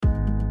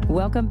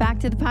Welcome back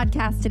to the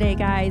podcast today,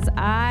 guys.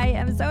 I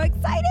am so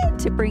excited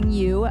to bring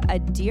you a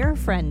dear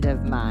friend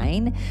of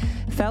mine,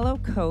 fellow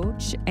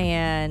coach,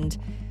 and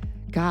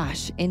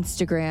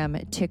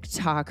Instagram,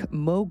 TikTok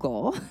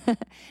mogul,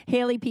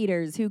 Hailey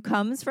Peters, who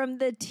comes from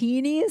the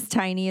teeniest,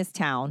 tiniest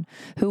town,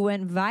 who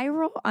went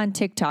viral on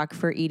TikTok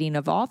for eating,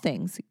 of all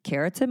things,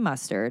 carrots and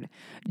mustard.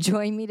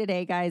 Join me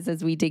today, guys,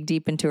 as we dig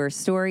deep into her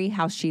story,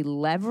 how she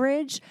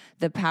leveraged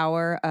the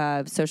power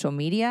of social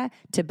media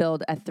to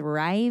build a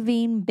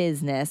thriving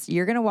business.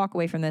 You're going to walk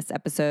away from this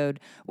episode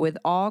with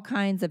all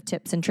kinds of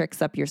tips and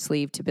tricks up your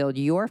sleeve to build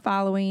your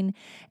following.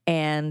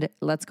 And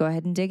let's go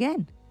ahead and dig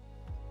in.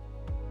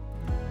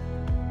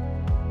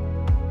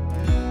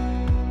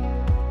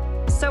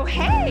 So,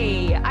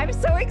 hey, I'm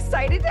so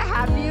excited to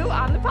have you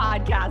on the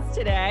podcast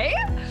today.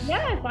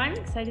 Yes, I'm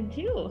excited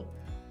too.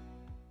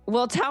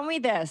 Well, tell me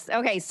this.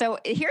 Okay, so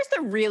here's the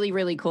really,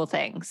 really cool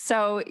thing.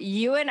 So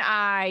you and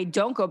I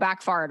don't go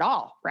back far at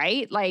all,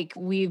 right? Like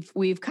we've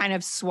kind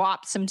of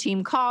swapped some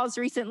team calls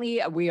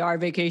recently. We are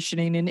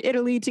vacationing in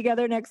Italy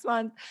together next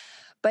month.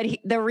 But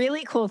the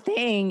really cool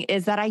thing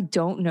is that I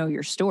don't know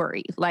your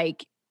story,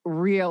 like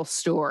real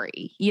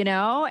story, you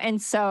know?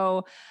 And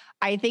so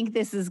I think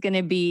this is going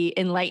to be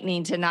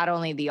enlightening to not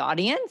only the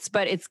audience,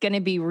 but it's going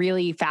to be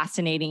really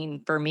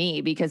fascinating for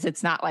me because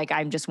it's not like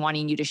I'm just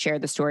wanting you to share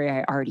the story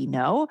I already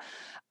know.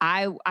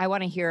 I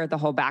want to hear the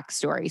whole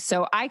backstory.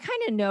 So I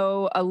kind of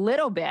know a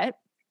little bit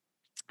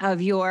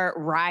of your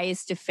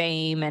rise to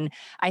fame. And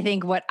I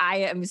think what I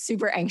am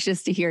super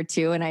anxious to hear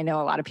too, and I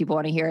know a lot of people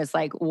want to hear, is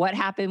like, what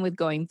happened with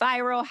going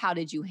viral? How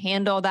did you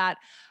handle that?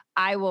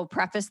 I will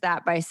preface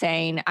that by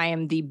saying I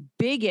am the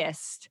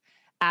biggest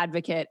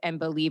advocate and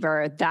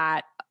believer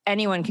that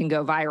anyone can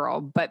go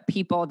viral, but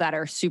people that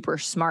are super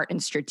smart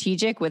and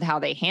strategic with how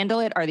they handle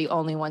it are the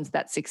only ones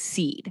that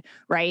succeed,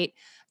 right?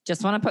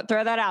 Just want to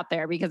throw that out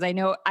there because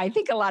I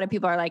think a lot of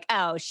people are like,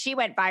 oh, she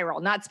went viral,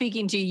 not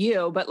speaking to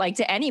you, but like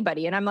to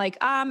anybody. And I'm like,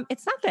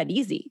 it's not that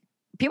easy.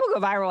 People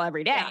go viral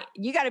every day. Yeah.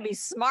 You got to be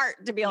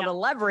smart to be able to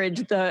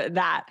leverage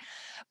that.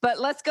 But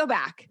let's go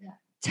back. Yeah.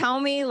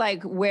 Tell me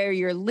like where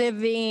you're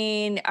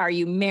living. Are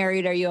you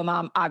married? Are you a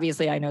mom?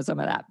 Obviously, I know some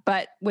of that,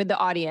 but with the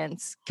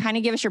audience, kind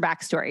of give us your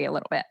backstory a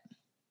little bit.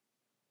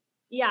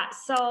 Yeah.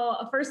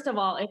 So first of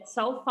all, it's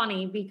so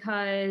funny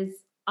because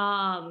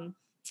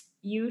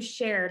you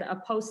shared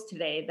a post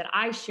today that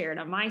I shared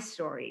on my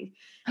story.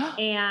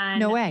 And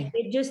no way.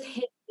 It just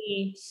hit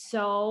me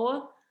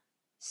so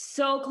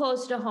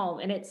close to home.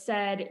 And it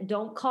said,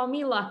 "Don't call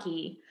me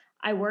lucky.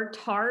 I worked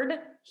hard,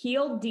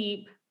 healed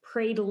deep,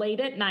 prayed late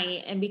at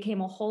night, and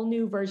became a whole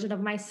new version of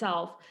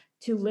myself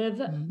to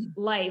live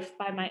life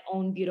by my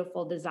own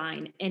beautiful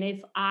design." And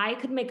if I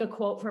could make a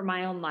quote for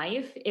my own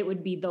life, it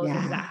would be those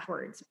exact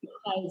words,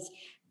 because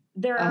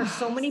there are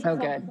so many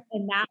points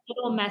in that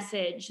little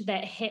message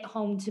that hit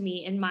home to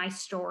me in my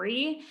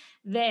story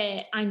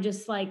that I'm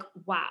just like,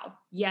 wow,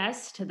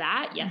 yes to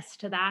that, yes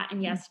to that,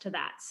 and yes to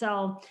that.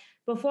 So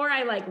before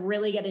I like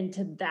really get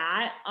into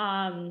that,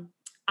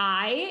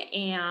 I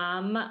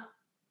am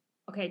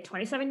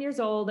 27 years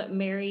old,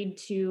 married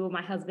to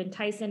my husband,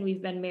 Tyson.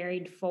 We've been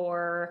married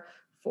for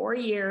 4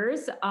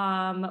 years.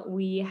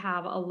 We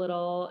have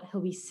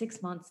he'll be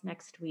 6 months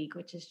next week,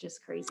 which is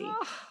just crazy.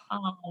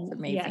 That's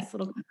amazing. Yes,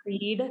 little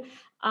Creed.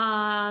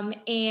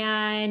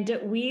 And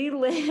we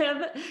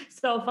live,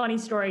 so funny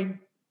story.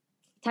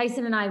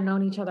 Tyson and I have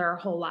known each other our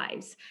whole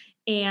lives.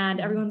 And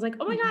everyone's like,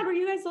 oh my God, were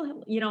you guys,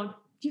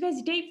 do you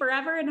guys date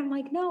forever? And I'm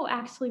like, no,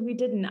 actually we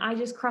didn't. I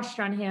just crushed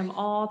on him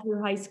all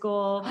through high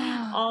school.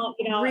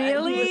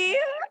 Really?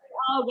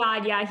 Oh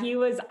God. Yeah.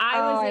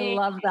 I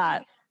love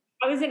that.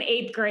 I was in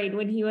 8th grade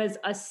when he was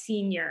a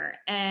senior,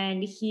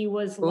 and he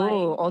was like,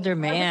 older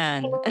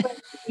man.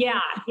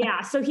 Yeah.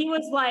 So he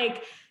was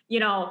like,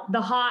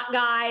 the hot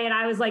guy. And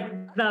I was like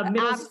the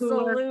middle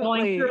schooler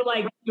going through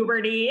like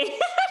puberty.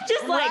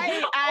 Just like,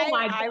 oh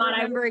my God. I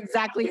remember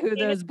exactly who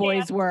those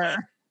boys were.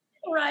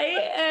 Right.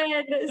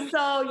 And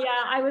so,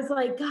 yeah, I was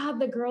like, God,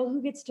 the girl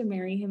who gets to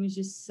marry him is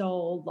just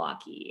so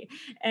lucky.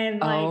 And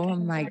like, oh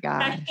my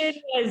gosh,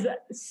 it was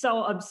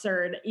so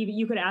absurd.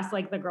 You could ask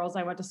like the girls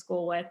I went to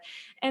school with.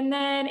 And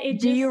then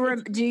do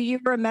you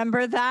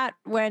remember that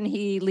when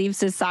he leaves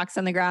his socks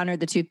on the ground or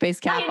the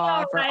toothpaste cap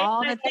off or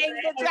all the things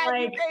that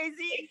drive you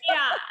crazy?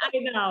 Yeah, I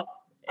know.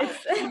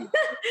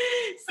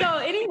 So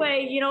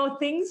anyway,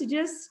 things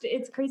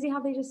it's crazy how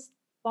they just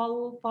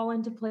fall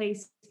into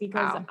place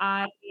because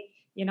I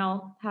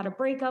had a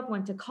breakup,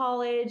 went to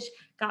college,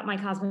 got my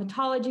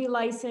cosmetology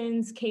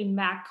license, came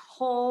back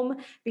home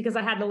because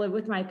I had to live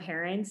with my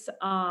parents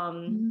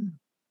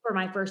for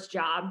my first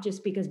job,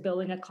 just because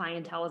building a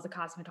clientele as a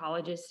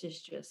cosmetologist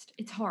is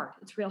it's hard.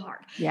 It's real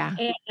hard. Yeah.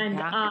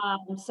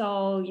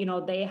 So,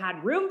 they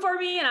had room for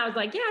me and I was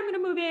like, yeah, I'm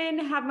going to move in,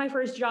 have my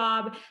first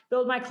job,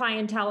 build my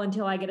clientele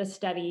until I get a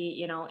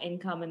steady,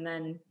 income.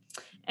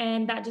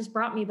 And that just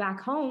brought me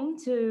back home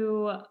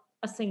to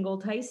a single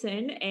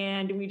Tyson,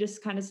 and we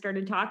just kind of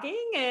started talking,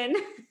 and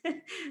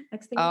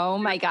next thing. Oh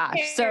my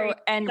gosh. So,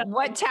 and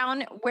what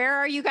town, where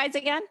are you guys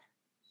again?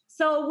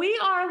 So we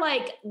are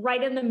like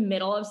right in the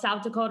middle of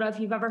South Dakota. If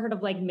you've ever heard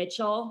of like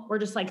Mitchell, we're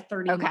just like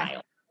 30 Okay. miles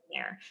from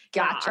there.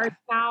 Yeah, our Gotcha.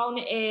 town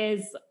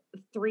is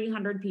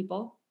 300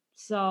 people.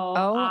 So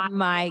Oh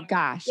my yeah,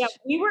 gosh.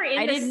 we were in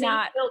I the did same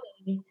not.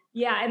 building.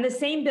 Yeah, in the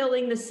same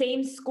building, the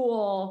same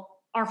school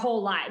our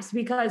whole lives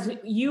because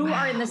you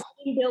are in the Wow.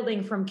 same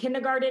building from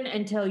kindergarten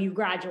until you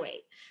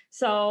graduate.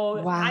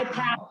 So I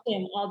passed Wow.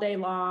 him all day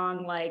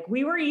long. Like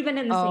we were even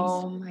in the same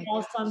Oh my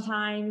school gosh.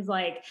 sometimes.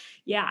 Like,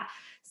 yeah.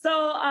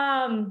 So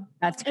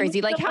That's and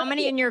crazy. Like, the how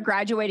many in your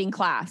graduating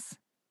class?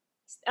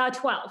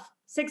 12,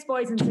 6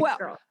 boys and 6 12.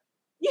 girls.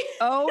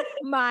 Oh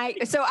my.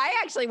 So I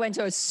actually went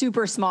to a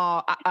super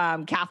small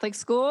Catholic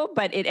school,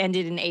 but it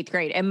ended in eighth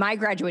grade. And my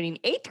graduating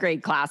eighth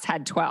grade class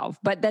had 12.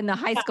 But then the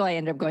high school I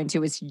ended up going to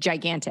was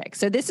gigantic.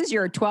 So this is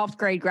your 12th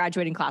grade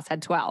graduating class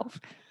had 12.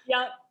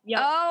 Yep. Yep.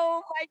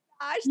 Oh my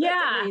gosh. That's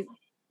Yeah. amazing.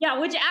 Yeah.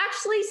 Which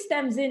actually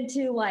stems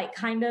into like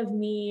kind of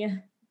me,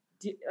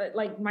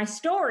 like my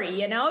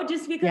story,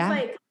 just because Yeah.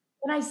 like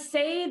when I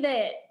say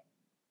that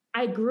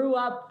I grew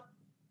up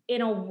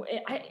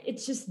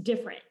it's just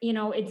different,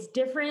 it's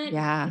different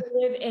Yeah. to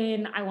live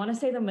in, I want to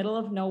say the middle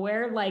of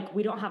nowhere. Like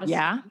we don't have a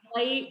Yeah.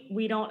 stoplight.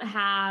 We don't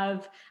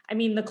have, I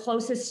mean, the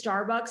closest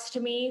Starbucks to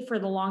me for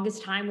the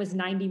longest time was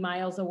 90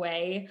 miles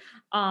away.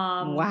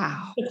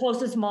 Wow. The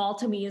closest mall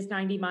to me is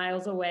 90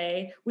 miles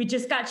away. We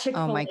just got Oh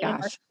Chick-fil-A my in our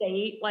gosh.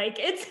 state. Like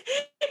it's,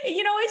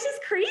 it's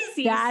just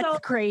crazy. That's So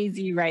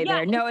crazy right yeah,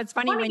 there. No, it's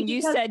funny funny when you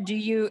because said,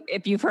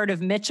 if you've heard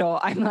of Mitchell,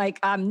 I'm like,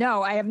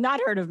 no, I have not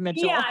heard of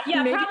Mitchell.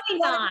 yeah, Maybe probably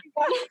not not.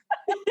 everyone.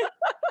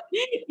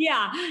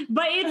 Yeah,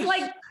 but it's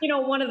like,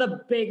 one of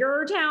the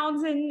bigger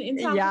towns in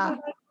South Yeah.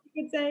 Dakota,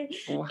 you could say.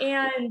 Wow.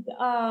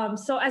 And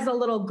so as a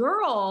little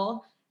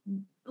girl,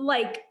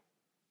 like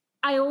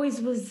I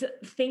always was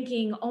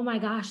thinking, oh my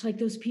gosh, like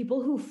those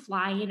people who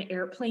fly in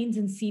airplanes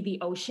and see the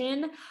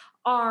ocean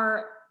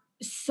are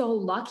so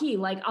lucky.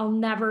 Like I'll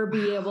never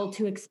be able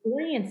to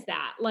experience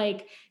that.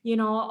 Like,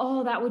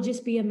 oh, that would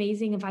just be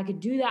amazing if I could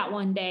do that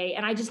one day.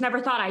 And I just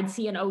never thought I'd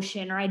see an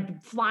ocean or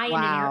I'd fly in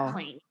an Wow.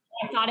 airplane.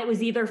 I thought it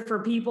was either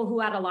for people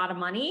who had a lot of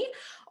money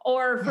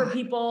or for Yeah.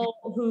 people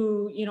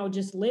who,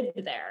 just lived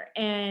there.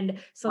 And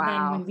so then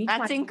Wow. when Beach That's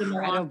Life came along,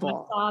 I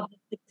incredible. saw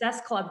the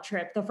Success Club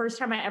trip. The first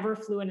time I ever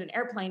flew in an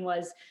airplane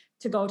was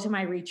to go to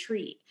my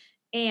retreat.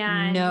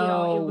 And,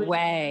 No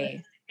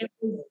way.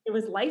 it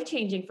was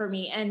life-changing for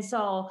me. And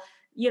so,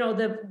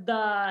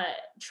 the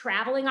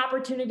traveling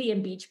opportunity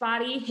in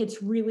Beachbody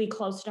hits really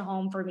close to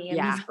home for me. And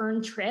Yeah. these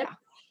earned trips Yeah.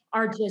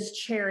 are just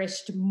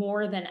cherished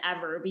more than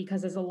ever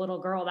because as a little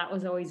girl, that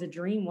was always a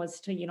dream, was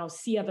to,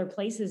 see other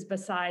places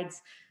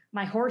besides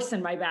my horse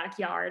in my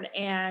backyard.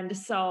 And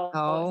so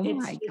Oh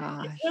my it's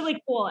gosh.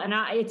 really cool. And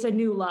it's a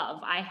new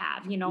love I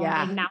have, like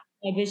Yeah. now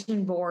my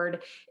vision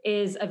board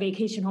is a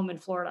vacation home in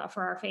Florida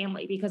for our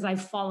family because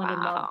I've fallen in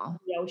love Wow.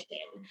 with the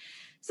ocean.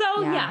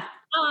 So Yeah. yeah.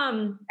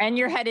 Um, And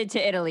you're headed to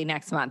Italy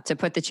next month to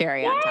put the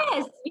cherry on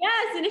top.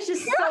 yes. And it's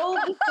just so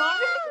bizarre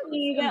to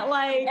me that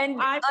like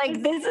And I'm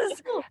like,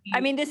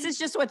 this is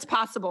just what's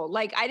possible.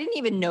 Like, I didn't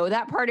even know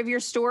that part of your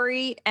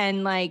story.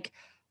 And like,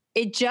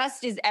 it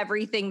just is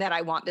everything that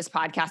I want this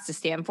podcast to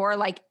stand for.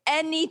 Like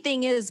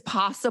anything is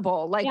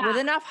possible, like yeah, with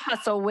enough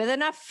hustle, with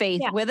enough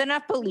faith, yeah. with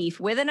enough belief,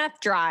 with enough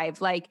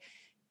drive. Like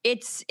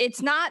it's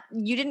not,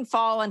 you didn't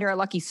fall under a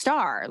lucky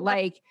star.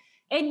 Like,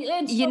 And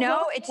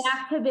so it's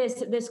back to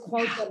this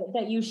quote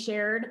that you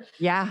shared.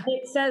 yeah.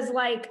 It says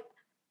like,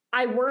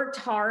 I worked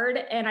hard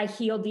and I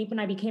healed deep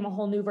and I became a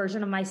whole new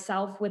version of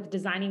myself with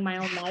designing my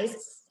own life.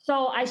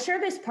 So I share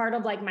this part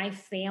of like my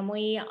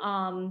family.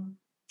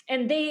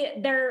 And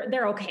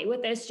they're okay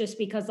with this just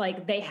because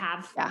like they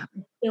have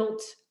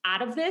built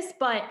out of this.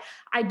 But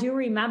I do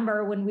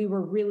remember when we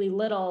were really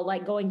little,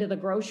 like going to the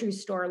grocery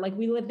store, like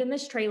we lived in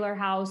this trailer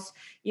house,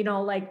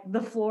 like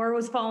the floor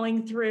was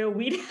falling through.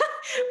 We'd have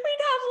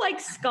like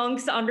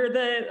skunks under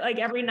like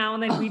every now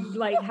and then we'd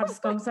like have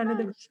skunks under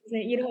the,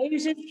 it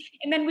was just,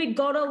 and then we'd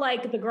go to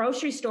like the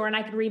grocery store and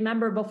I could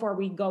remember before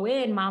we go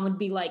in, mom would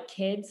be like,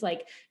 kids,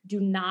 like do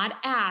not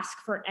ask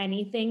for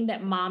anything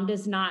that mom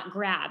does not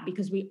grab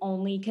because we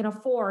only can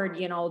afford,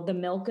 the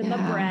milk and the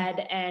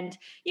bread. And,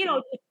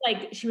 just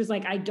like, she was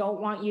like, I don't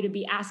want you to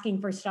be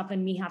asking for stuff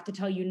and me have to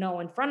tell you no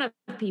in front of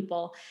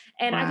people.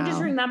 And I can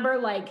just remember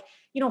like,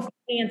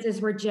 finances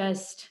were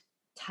just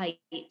tight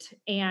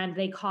and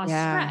they caused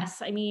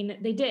stress. I mean,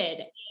 they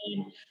did.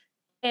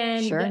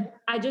 And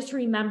I just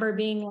remember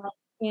being like,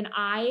 when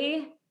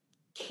I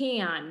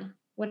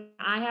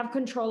have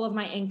control of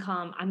my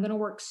income, I'm going to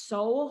work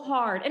so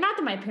hard. And not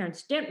that my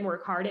parents didn't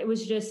work hard. It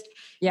was just,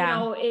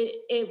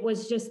 it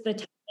was just the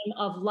time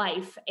of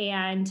life.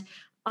 And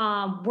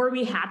were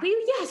we happy?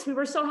 Yes, we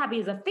were so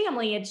happy as a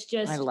family. It's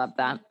just, I love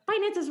that.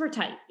 Finances were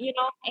tight, and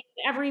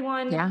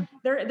everyone,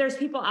 there's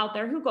people out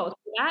there who go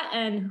through that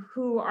and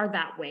who are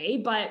that way.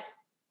 But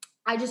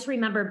I just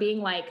remember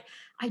being like,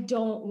 I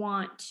don't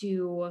want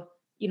to,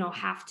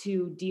 have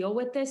to deal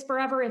with this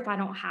forever if I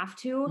don't have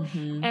to.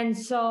 Mm-hmm. And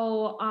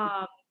so,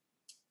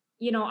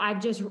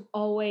 I've just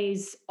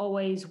always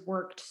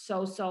worked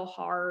so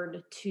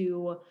hard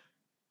to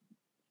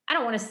I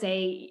don't want to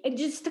say,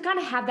 just to kind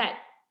of have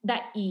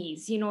that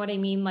ease, you know what I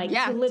mean? Like to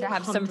Yeah. live To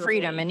have some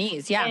freedom comfortably. and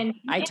ease. Yeah. And,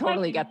 I and my,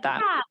 totally get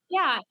that.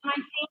 yeah,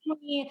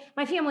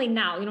 my family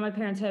now, my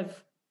parents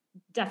have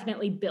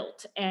definitely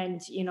built, and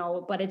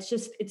but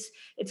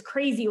it's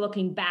crazy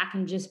looking back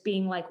and just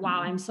being like,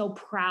 wow, Mhm. I'm so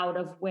proud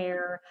of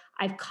where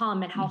I've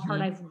come and how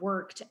hard Mhm. I've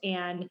worked,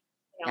 and to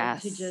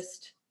Yes.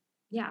 just,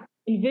 yeah,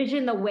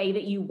 envision the way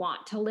that you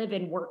want to live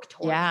and work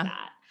towards Yeah.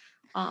 that.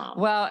 um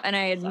Well, and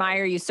I so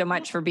admire you so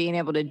much for being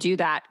able to do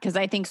that, because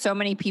I think so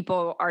many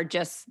people are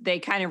just, they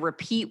kind of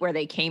repeat where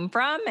they came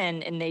from,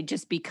 and they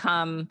just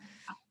become,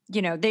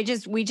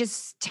 we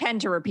just tend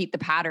to repeat the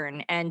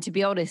pattern, and to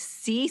be able to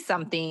see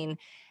something,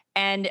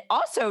 and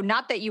also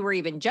not that you were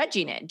even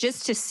judging it,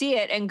 just to see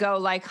it and go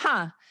like,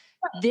 huh,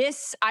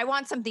 this, I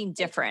want something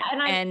different,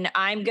 and I and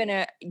I'm going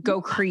to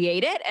go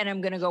create it, and I'm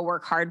going to go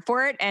work hard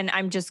for it. And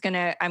I'm going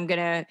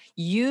to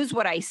use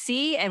what I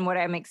see and what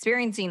I'm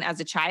experiencing as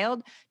a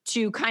child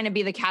to kind of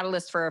be the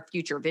catalyst for a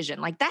future vision.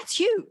 Like, that's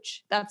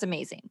huge. That's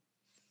amazing.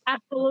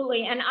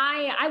 Absolutely. And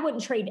I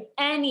wouldn't trade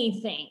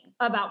anything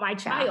about my Yeah.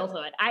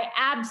 childhood. I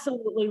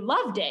absolutely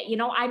loved it.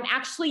 I'm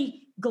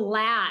actually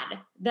glad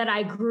that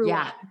I grew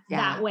Yeah. up Yeah.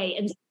 that way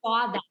and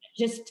saw that,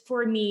 just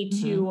for me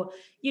Hmm. to,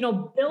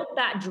 build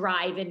that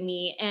drive in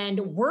me and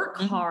work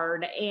Hmm.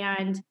 hard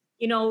and,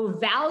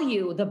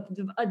 value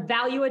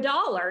value a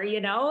dollar,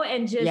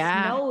 and just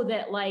Yeah. know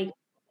that, like,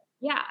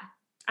 yeah,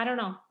 I don't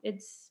know.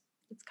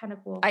 It's kind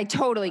of cool. I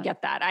totally But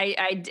get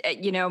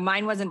that.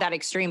 Mine wasn't that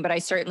extreme, but I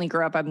certainly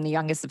grew up. I'm the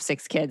youngest of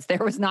 6 kids.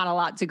 There was not a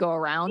lot to go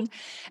around.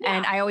 yeah.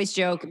 And I always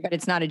joke, but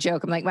it's not a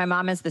joke. I'm like, my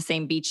mom has the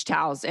same beach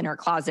towels in her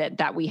closet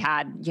that we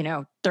had,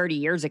 30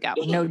 years ago.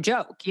 No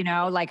joke,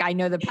 like I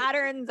know the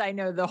patterns, I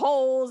know the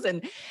holes,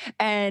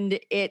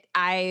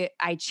 I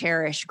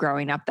cherish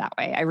growing up that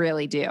way. I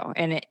really do.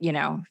 And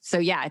so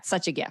yeah, it's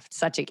such a gift,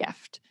 such a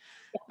gift.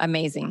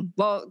 Amazing.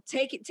 Well,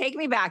 take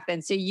me back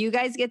then. So you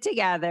guys get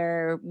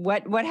together.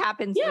 What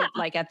happens Yeah.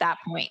 like at that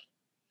point?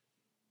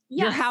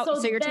 Your Yeah. house. So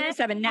So you're then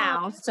 27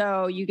 now.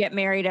 So you get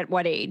married at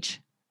what age?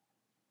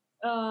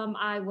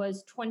 I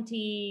was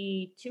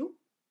 22.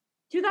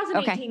 Okay,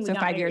 2018 we so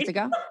got 5 years married.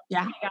 ago.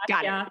 Yeah, Oh my gosh,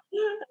 got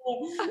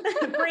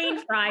it. yeah.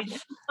 Brain fried.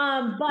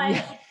 But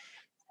Yeah.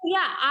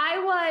 yeah, I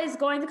was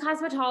going to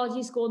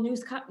cosmetology school,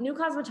 new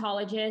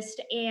cosmetologist,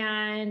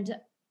 and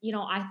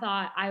I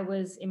thought I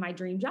was in my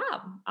dream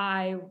job.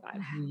 I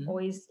Mhm.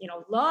 always,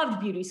 loved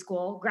beauty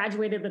school.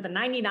 Graduated with a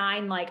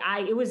 99. Like,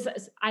 I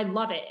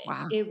love it.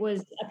 Wow. It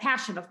was a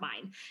passion of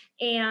mine,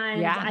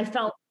 and Yeah. I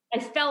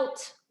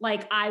felt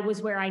like I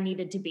was where I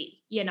needed to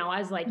be. I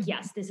was like, Mhm.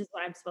 yes, this is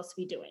what I'm supposed to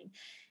be doing.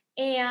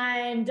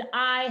 And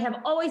I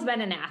have always been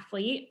an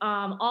athlete,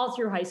 all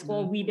through high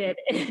school. Mhm. We did.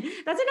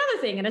 That's another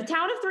thing. In a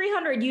town of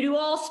 300, you do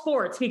all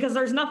sports because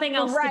there's nothing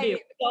else to do. Right.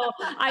 So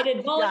I did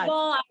Yes.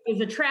 volleyball. I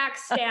was a track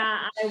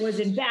stat. I was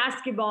in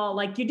basketball.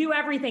 Like, you do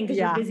everything because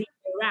you're Yeah. busy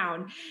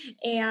around.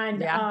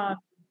 And Yeah.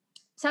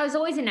 so I was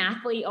always an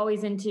athlete,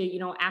 always into,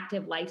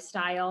 active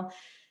lifestyle.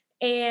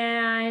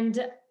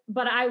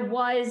 But I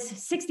was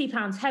 60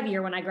 pounds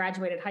heavier when I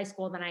graduated high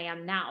school than I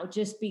am now,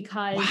 just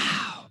because,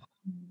 Wow.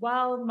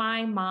 well,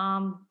 my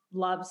mom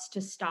loves to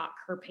stock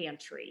her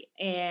pantry,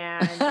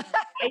 and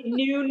I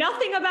knew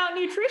nothing about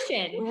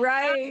nutrition.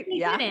 Right. Actually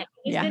Yeah. didn't. I just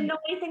Yeah. didn't know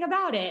anything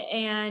about it.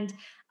 And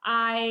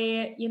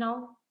I,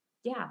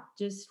 yeah,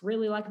 just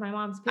really like my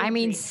mom's I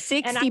mean, pantry.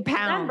 And I 60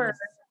 remember, pounds.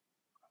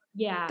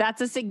 yeah,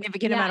 That's a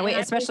significant yeah, amount of and weight,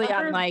 I especially on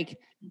remember, like,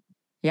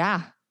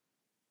 yeah,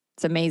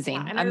 it's yeah, amazing.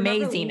 and I remember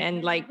Amazing. leaving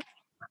And like,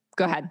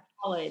 go ahead.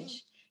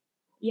 college.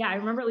 Yeah, I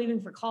remember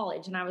leaving for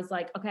college, and I was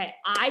like, okay,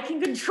 I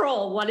can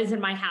control what is in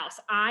my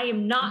house. I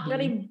am not going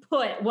Mhm. to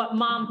put what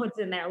mom puts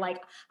in there.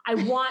 Like, I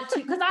want to,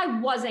 because I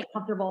wasn't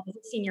comfortable as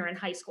a senior in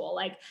high school.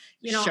 Like,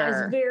 I was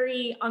Sure.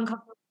 very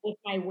uncomfortable with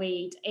my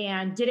weight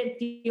and didn't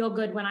feel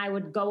good when I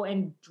would go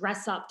and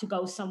dress up to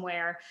go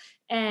somewhere.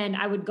 And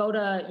I would go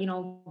to,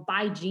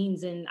 buy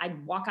jeans, and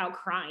I'd walk out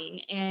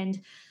crying.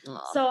 And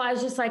Aw. so I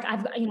was just like,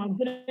 I'm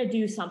gonna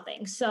do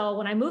something. So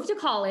when I moved to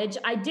college,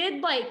 I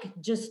did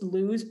like just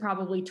lose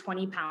probably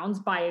 20 pounds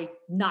by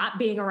not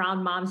being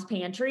around mom's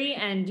pantry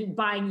and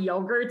buying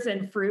yogurts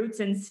and fruits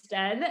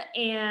instead.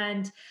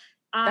 And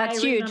I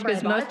That's huge, remember I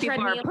because bought a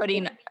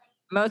treadmill.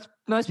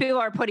 most people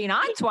are putting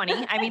on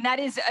 20. I mean, that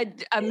is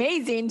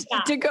amazing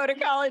Yeah, to go to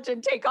college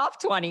and take off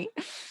 20.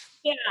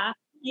 yeah,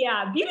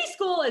 yeah. Beauty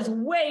school is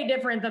way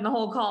different than the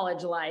whole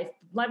college life.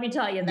 Let me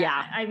tell you Yeah.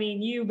 that. I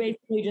mean, you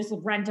basically just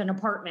rent an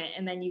apartment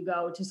and then you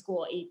go to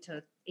school eight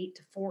to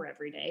 4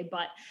 every day.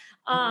 But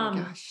Oh my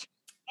um gosh.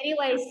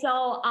 anyway,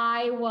 so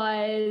I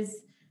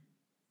was,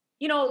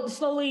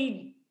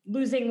 slowly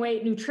losing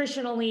weight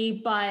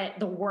nutritionally, but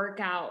the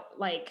workout,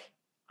 like,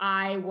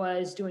 I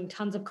was doing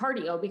tons of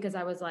cardio because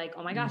I was like,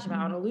 oh my gosh, if I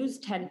want Mhm. to lose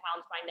 10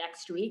 pounds by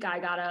next week, I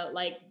gotta,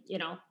 like,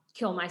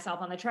 kill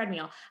myself on the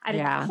treadmill. I had a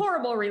Yeah.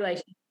 horrible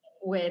relationship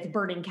with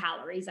burning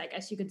calories, I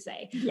guess you could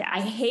say. I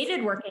Yes.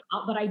 hated working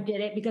out, but I did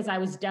it because I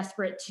was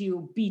desperate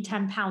to be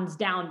 10 pounds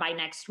down by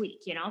next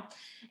week. Yeah.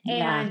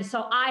 And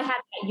so I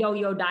had that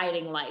yo-yo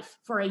dieting life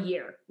for a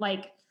year.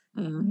 Like,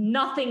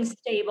 nothing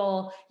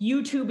stable,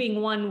 YouTubing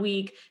one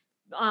week,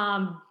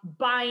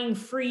 buying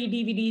free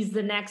DVDs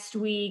the next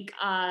week,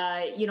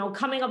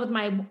 coming up with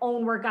my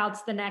own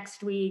workouts the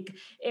next week.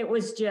 It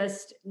was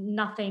just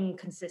nothing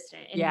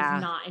consistent and was Yeah.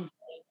 not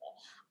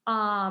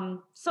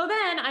enjoyable. So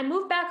then I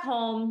moved back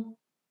home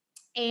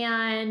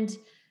and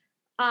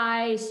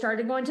I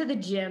started going to the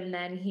gym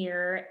then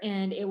here,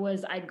 and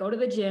I'd go to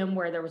the gym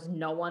where there was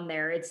no one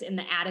there. It's in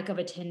the attic of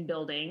a tin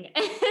building.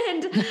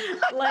 And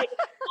like,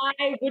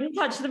 I wouldn't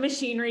touch the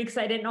machinery because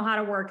I didn't know how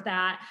to work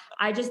that.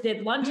 I just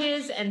did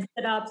lunges and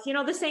sit ups,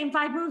 the same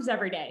 5 moves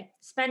every day.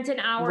 Spent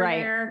an hour Right.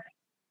 there,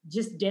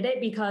 just did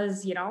it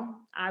because,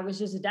 I was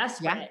just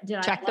desperate.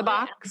 Yeah. Check the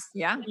box.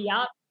 Yeah.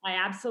 Yep. I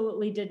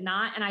absolutely did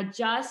not. And I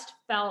just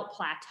felt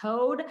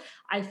plateaued.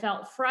 I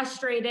felt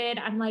frustrated.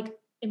 I'm like,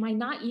 am I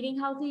not eating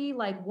healthy?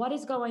 Like, what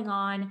is going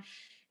on?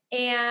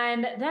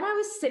 And then I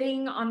was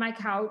sitting on my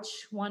couch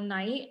one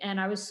night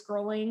and I was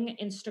scrolling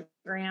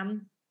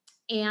Instagram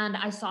and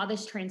I saw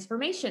this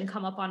transformation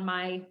come up on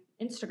my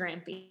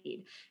Instagram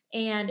feed.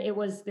 And it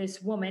was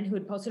this woman who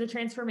had posted a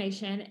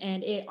transformation,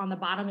 and on the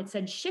bottom it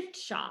said shift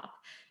shop.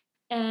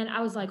 And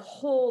I was like,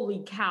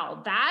 holy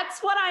cow,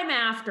 that's what I'm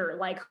after.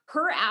 Like,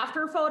 her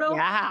after photo,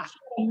 Yeah.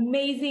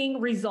 amazing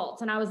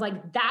results. And I was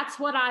like, that's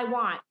what I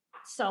want.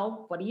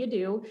 So what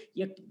do?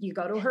 You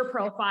go to her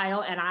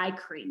profile, and I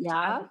creeped.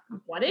 Yeah.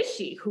 What is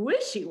she? Who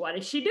is she? What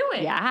is she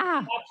doing? Yeah.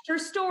 Watched her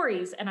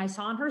stories, and I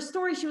saw on her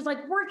story she was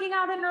like working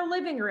out in her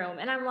living room.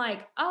 And I'm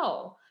like,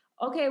 oh,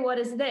 okay, what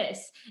is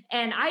this?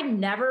 And I'd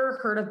never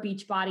heard of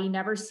Beachbody,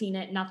 never seen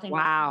it, nothing.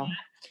 Wow. Like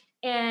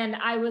that. And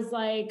I was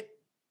like,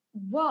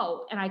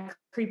 whoa. And I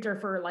creeped her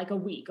for like a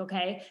week.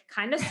 Okay.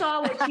 Kind of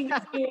saw what she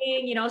was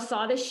doing,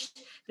 saw this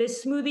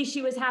smoothie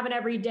she was having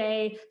every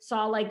day,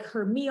 saw like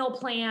her meal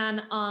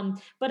plan.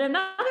 But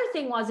another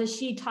thing is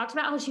she talked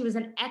about how she was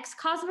an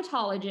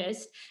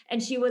ex-cosmetologist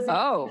and she was an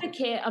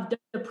advocate of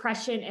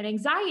depression and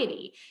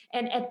anxiety.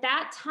 And at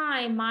that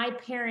time, my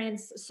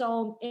parents,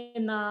 so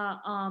in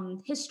the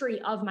history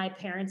of my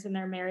parents and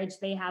their marriage,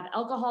 they have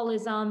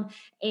alcoholism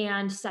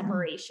and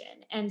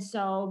separation. And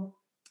so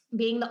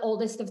being the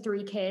oldest of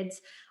 3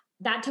 kids,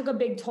 that took a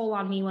big toll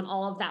on me when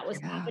all of that was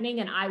happening.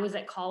 And I was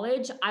at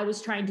college. I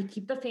was trying to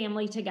keep the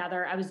family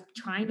together. I was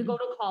trying to go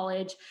to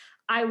college.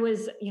 I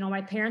was,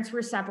 my parents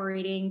were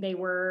separating. They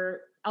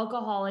were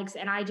alcoholics.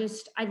 And I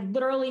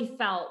literally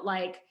felt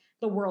like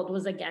the world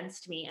was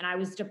against me and I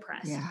was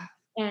depressed. Yeah.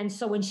 And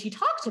so when she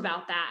talked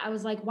about that, I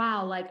was like,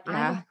 wow, like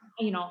I'm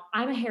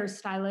a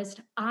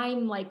hairstylist.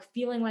 I'm like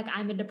feeling like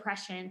I'm in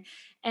depression.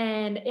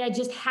 And I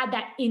just had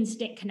that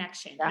instant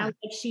connection. Yeah. I was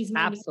like, she's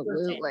my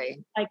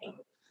absolutely.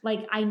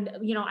 Like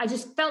I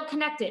just felt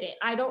connected.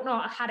 I don't know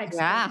how to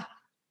explain it.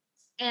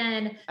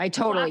 And I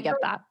totally get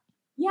that.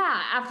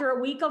 Yeah. After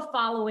a week of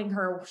following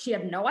her, she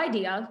had no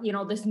idea,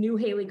 this new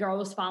Hailey girl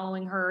was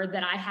following her,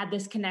 that I had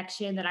this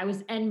connection, that I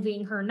was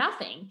envying her,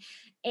 nothing.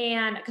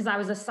 And because I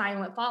was a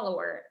silent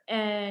follower.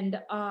 And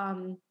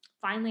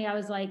finally I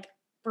was like,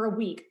 for a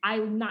week,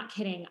 I'm not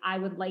kidding, I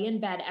would lay in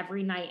bed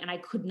every night and I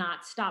could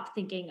not stop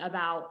thinking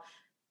about,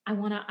 I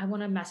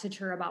want to message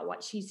her about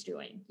what she's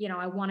doing.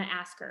 I want to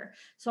ask her.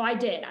 So I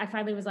did. I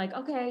finally was like,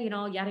 okay,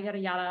 yada, yada,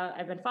 yada.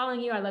 I've been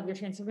following you. I love your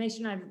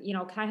transformation.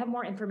 Can I have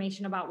more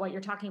information about what you're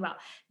talking about?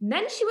 And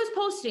then she was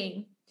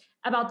posting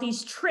about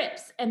these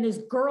trips and this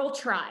girl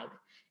tribe.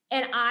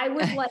 And I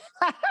was like,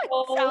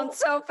 oh, sounds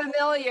so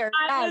familiar.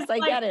 Yes, I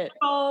get it.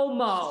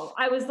 FOMO.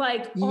 I was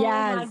like, oh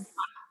yes, my God,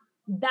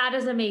 that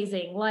is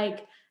amazing.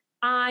 Like,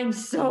 I'm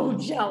so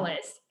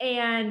jealous.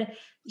 And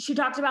she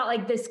talked about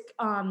like this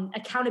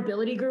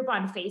accountability group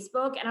on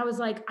Facebook. And I was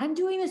like, I'm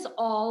doing this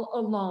all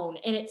alone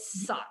and it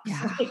sucks.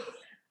 Yeah. Like,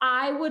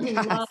 I would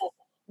love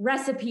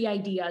recipe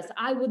ideas.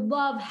 I would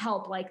love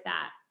help like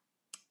that.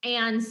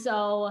 And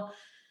so,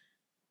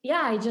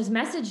 yeah, I just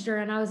messaged her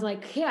and I was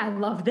like, hey, I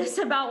love this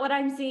about what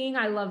I'm seeing.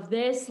 I love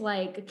this.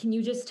 Like, can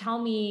you just tell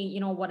me,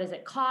 what does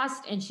it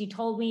cost? And she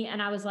told me,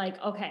 and I was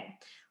like, okay,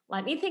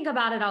 let me think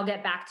about it. I'll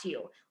get back to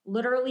you.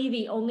 Literally,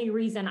 the only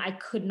reason I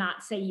could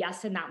not say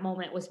yes in that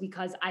moment was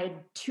because I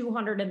had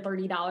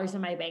 $230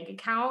 in my bank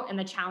account and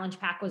the challenge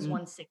pack was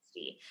 $160.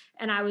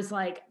 And I was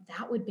like,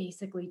 that would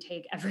basically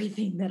take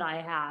everything that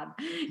I have,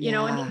 and in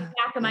the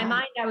back of my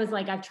mind, I was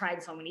like, I've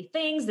tried so many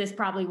things. This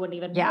probably wouldn't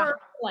even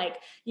work. Like,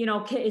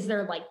 is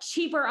there like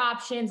cheaper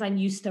options? I'm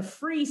used to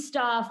free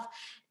stuff.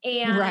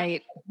 And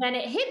then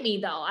it hit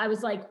me though. I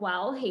was like,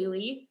 well,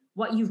 Hailey,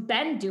 what you've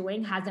been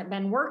doing hasn't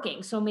been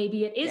working. So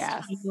maybe it is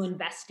time to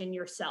invest in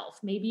yourself.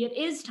 Maybe it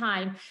is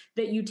time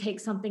that you take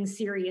something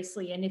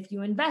seriously. And if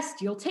you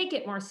invest, you'll take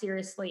it more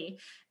seriously.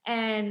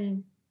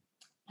 And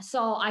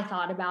so I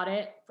thought about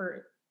it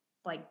for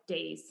like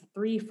days,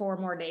 3-4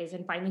 more days.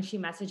 And finally she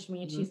messaged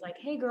me and she's like,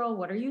 hey girl,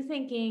 what are you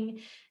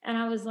thinking? And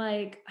I was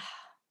like,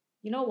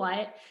 you know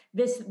what?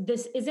 This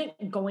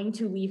isn't going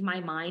to leave my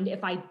mind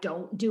if I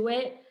don't do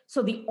it.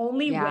 So the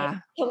only way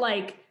to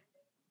like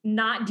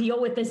not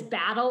deal with this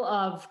battle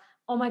of,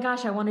 oh my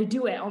gosh, I want to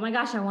do it. Oh my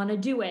gosh, I want to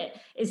do it,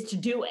 is to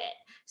do it.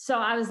 So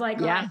I was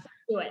like, all right,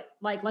 do it.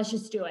 Like, let's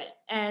just do it.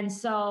 And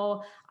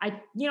so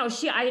I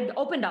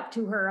opened up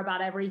to her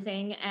about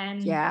everything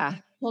and Yeah.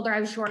 told her I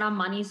was short on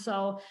money.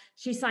 So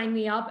she signed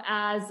me up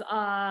as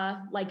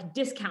a like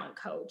discount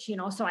coach,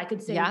 so I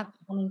could save Yeah.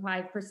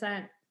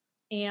 25%.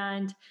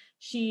 And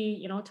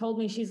she, told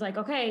me, she's like,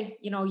 okay,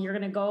 you're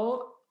going to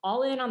go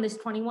all in on this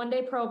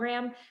 21-day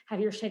program, have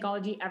your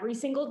Shakeology every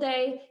single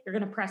day. You're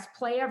going to press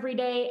play every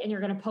day and you're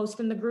going to post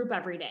in the group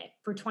every day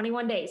for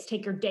 21 days.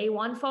 Take your day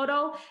one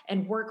photo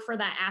and work for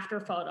that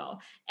after photo.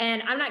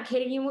 And I'm not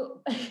kidding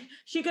you.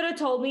 She could have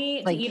told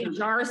me to Like, eat a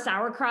jar of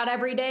sauerkraut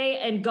every day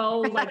and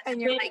go like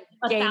and you're spin like,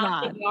 a game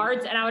 1,000 on.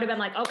 yards. And I would have been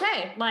like,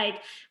 okay, like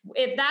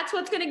if that's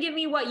what's going to give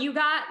me what you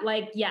got,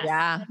 like, yes,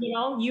 Yeah.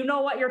 you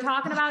know what you're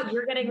talking about.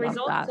 You're getting Love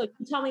results. that. So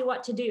you tell me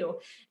what to do.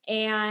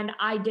 And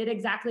I did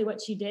exactly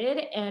what she did.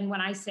 And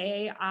when I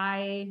say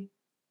I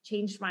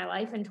changed my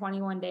life in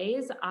 21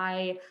 days,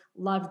 I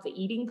loved the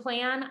eating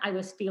plan. I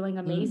was feeling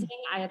amazing.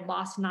 I had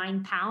lost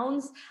 9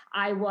 pounds.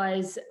 I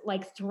was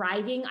like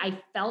thriving.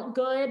 I felt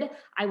good.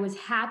 I was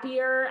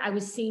happier. I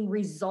was seeing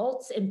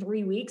results in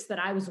 3 weeks that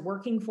I was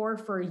working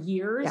for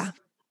years. Yeah.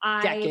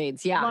 I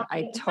Decades. Yeah. loved I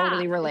it.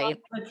 totally I relate. loved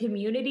the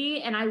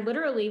community. And I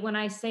literally, when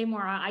I say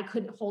more, I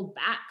couldn't hold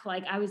back.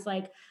 Like I was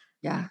like,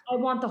 Yeah. I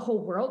want the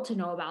whole world to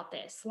know about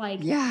this. Like,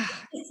 Yeah.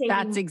 this is saving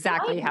That's my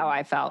exactly life. how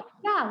I felt.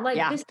 Yeah, like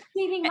Yeah. this is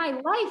saving my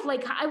life.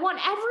 Like I want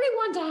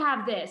everyone to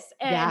have this.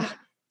 And Yeah.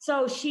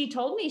 so she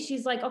told me,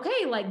 she's like,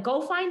 okay, like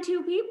go find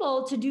 2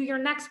 people to do your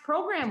next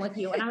program with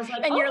you. And I was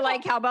like, And oh, you're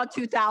like, how about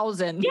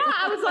 2000? yeah.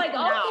 I was like,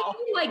 No.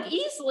 okay, like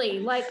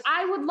easily. Like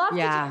I would love to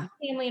Yeah. tell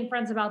my family and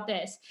friends about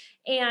this.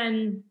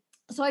 And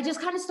so I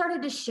just kind of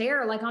started to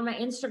share like on my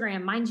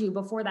Instagram, mind you,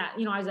 before that,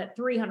 I was at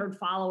 300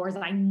 followers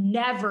and I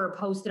never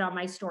posted on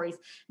my stories,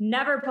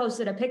 never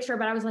posted a picture,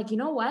 but I was like, you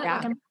know what? Yeah.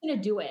 Like I'm going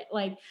to do it.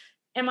 Like,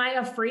 am I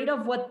afraid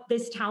of what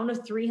this town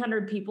of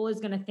 300 people is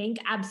going to think?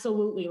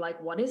 Absolutely.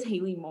 Like, what is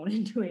Hailey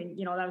Monin doing?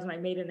 That was my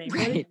maiden name.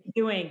 What is she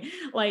doing?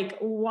 Like,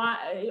 what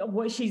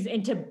she's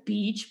into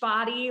beach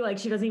body? Like,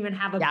 she doesn't even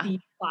have a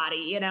beach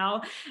body, And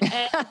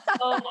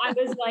so I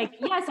was like,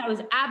 yes, I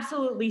was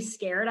absolutely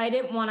scared. I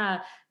didn't want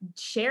to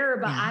share,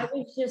 but I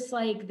was just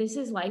like, this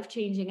is life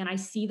changing. And I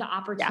see the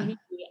opportunity.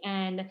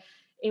 And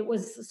it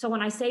was, so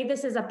when I say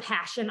this is a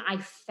passion I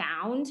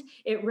found,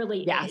 it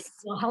really is.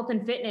 Health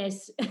and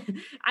fitness.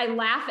 I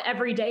laugh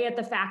every day at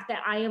the fact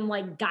that I am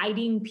like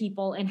guiding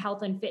people in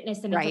health and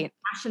fitness. And it's a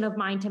passion of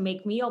mine to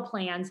make meal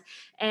plans.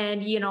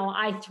 And,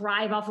 I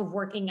thrive off of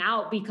working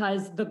out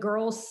because the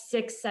girl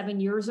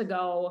 6-7 years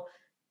ago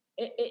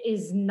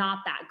is not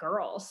that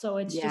girl. So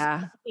it's just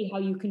how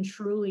you can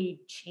truly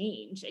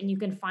change and you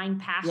can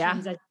find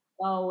passions as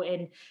you go.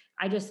 And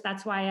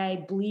that's why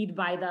I bleed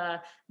by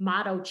the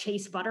motto,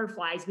 chase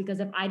butterflies, because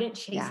if I didn't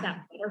chase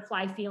that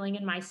butterfly feeling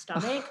in my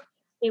stomach,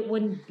 it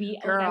wouldn't be,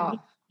 like, I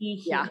wouldn't be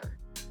here.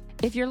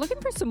 If you're looking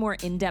for some more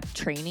in-depth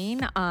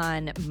training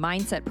on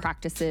mindset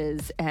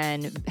practices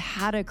and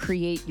how to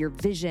create your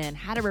vision,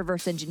 how to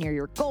reverse engineer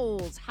your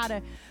goals, how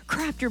to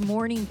craft your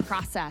morning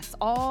process,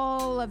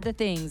 all of the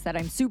things that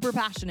I'm super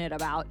passionate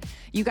about,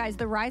 you guys,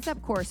 the Rise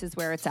Up course is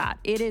where it's at.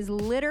 It is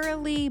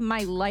literally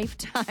my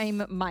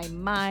lifetime, my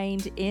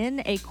mind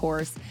in a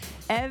course.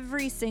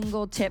 Every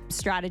single tip,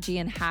 strategy,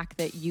 and hack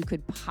that you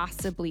could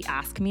possibly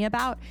ask me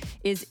about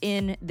is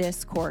in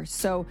this course.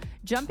 So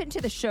jump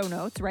into the show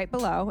notes right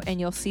below and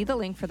you'll see the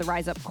link for the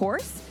Rise Up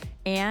course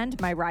and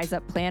my Rise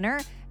Up planner,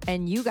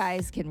 and you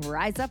guys can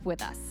rise up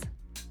with us.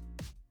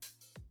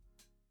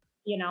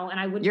 And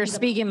I wouldn't. You're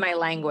speaking my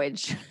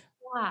language.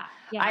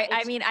 Yeah.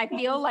 I mean, I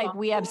feel like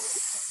we have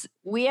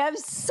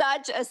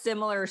such a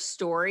similar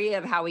story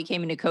of how we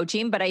came into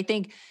coaching, but I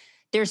think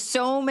there's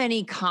so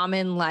many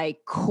common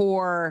like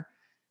core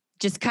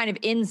just kind of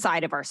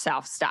inside of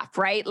ourselves stuff,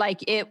 right? Like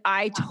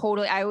I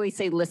always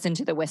say, listen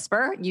to the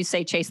whisper. You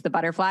say, chase the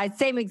butterflies,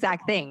 same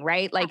exact thing,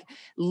 right? Like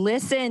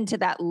listen to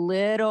that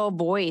little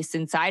voice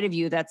inside of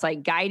you that's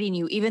like guiding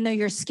you, even though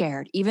you're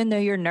scared, even though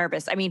you're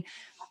nervous. I mean,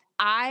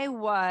 I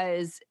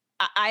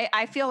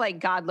feel like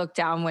God looked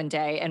down one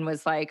day and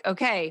was like,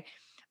 okay,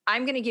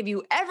 I'm going to give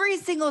you every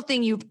single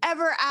thing you've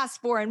ever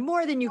asked for and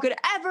more than you could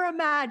ever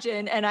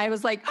imagine. And I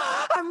was like,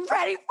 oh, I'm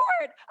ready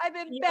for it. I've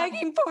been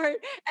begging for it.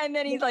 And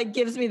then he like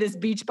gives me this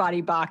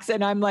Beachbody box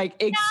and I'm like,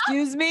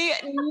 excuse me?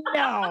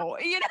 No,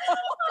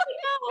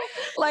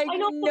 like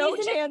no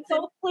chance. It's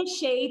so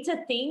cliche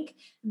to think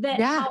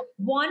that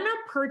one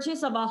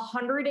purchase of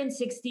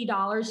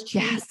 $160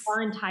 changed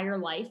our entire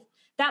life.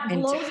 That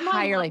blows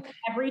my mind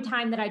every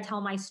time that I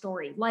tell my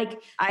story.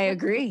 Like, I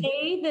agree. The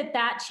day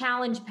that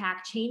challenge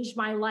pack changed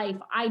my life.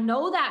 I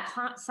know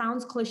that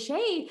sounds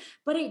cliche,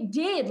 but it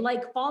did.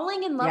 Like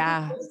falling in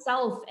love with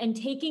yourself and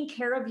taking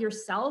care of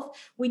yourself.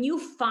 When you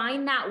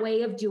find that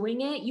way of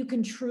doing it, you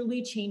can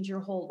truly change your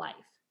whole life.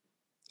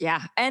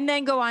 Yeah. And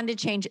then go on to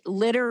change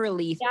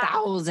literally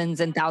thousands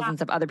and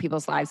thousands of other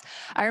people's lives.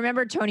 I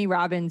remember Tony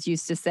Robbins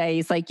used to say,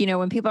 he's like,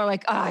 when people are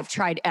like, oh, I've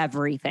tried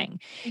everything.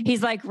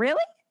 He's like,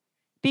 really?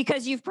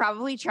 Because you've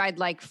probably tried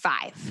like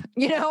 5,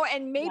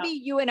 and maybe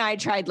you and I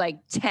tried like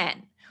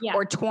 10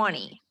 or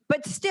 20,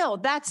 But still,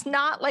 that's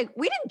not like,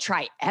 we didn't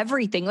try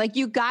everything. Like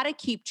you got to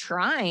keep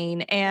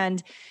trying,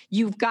 and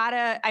you've got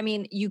to, I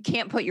mean, you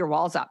can't put your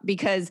walls up,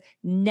 because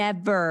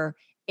never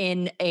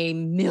in a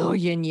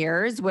million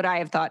years would I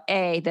have thought,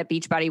 that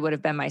Beachbody would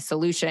have been my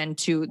solution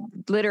to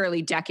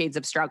literally decades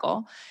of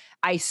struggle.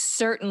 I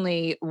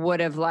certainly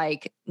would have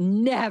like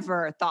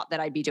never thought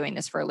that I'd be doing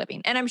this for a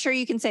living. And I'm sure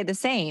you can say the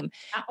same.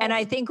 And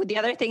I think the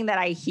other thing that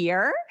I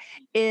hear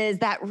is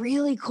that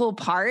really cool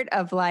part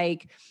of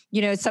like,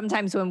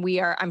 sometimes when we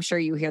are, I'm sure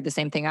you hear the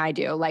same thing I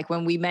do, like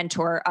when we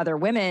mentor other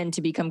women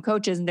to become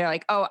coaches and they're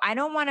like, oh, I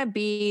don't want to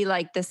be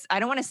like this. I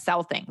don't want to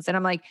sell things. And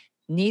I'm like,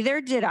 neither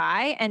did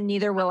I, and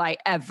neither will I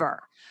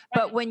ever.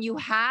 But when you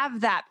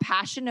have that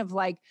passion of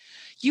like,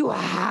 you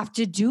have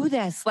to do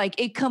this, like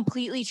it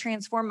completely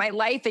transformed my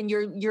life. And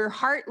your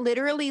heart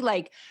literally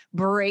like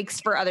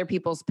breaks for other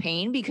people's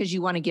pain because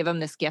you want to give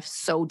them this gift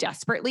so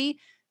desperately.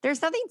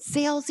 There's nothing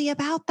salesy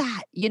about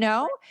that,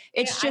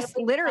 It's just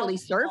literally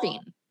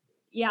serving.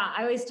 Yeah,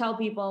 I always tell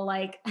people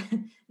like,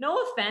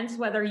 no offense,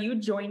 whether you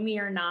join me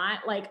or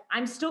not, like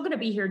I'm still going to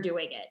be here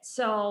doing it.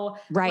 So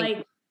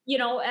like,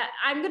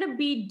 I'm going to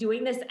be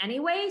doing this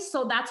anyway.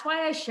 So that's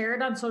why I share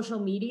it on social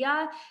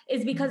media,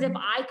 is because if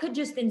I could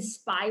just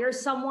inspire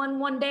someone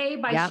one day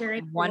by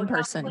sharing one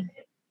person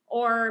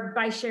or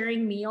by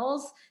sharing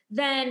meals,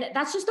 then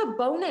that's just a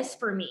bonus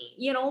for me,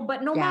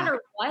 but no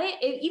matter what,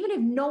 even if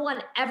no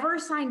one ever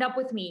signed up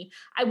with me,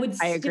 I would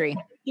still agree.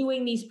 be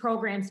doing these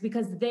programs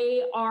because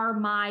they are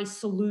my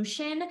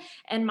solution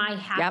and my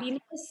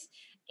happiness.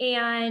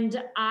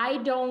 And I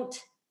don't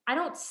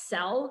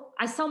sell,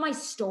 I sell my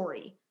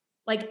story.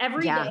 Like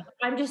every day,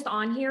 I'm just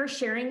on here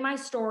sharing my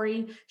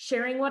story,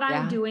 sharing what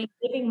I'm doing,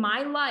 living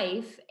my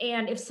life.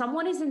 And if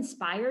someone is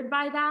inspired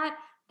by that,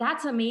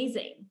 that's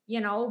amazing,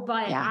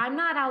 but I'm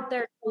not out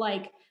there to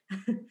like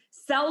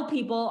sell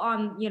people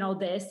on,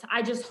 this.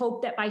 I just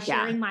hope that by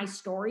sharing my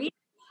story,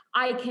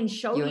 I can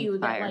show you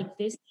that like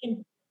this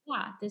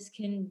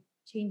can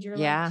change your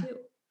life too.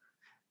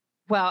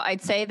 Well,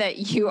 I'd say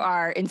that you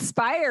are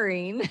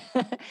inspiring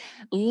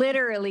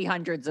literally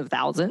hundreds of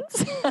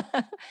thousands.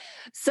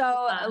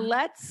 So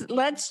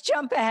let's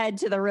jump ahead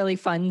to the really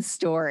fun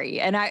story.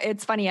 And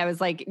it's funny, I was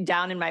like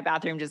down in my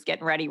bathroom just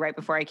getting ready right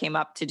before I came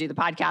up to do the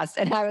podcast.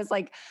 And I was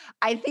like,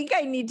 I think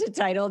I need to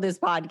title this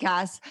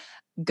podcast,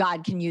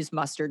 God Can Use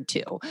Mustard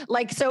Too.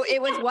 Like, so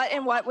it was what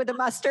and what with the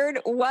mustard?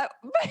 What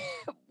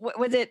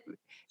was it?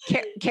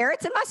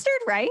 Carrots and mustard,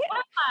 right?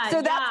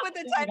 So that's what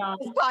the title of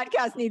this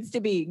podcast needs to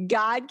be.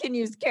 God can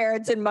use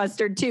carrots and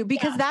mustard too,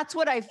 because that's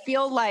what I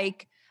feel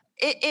like.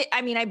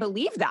 I mean, I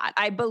believe that.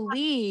 I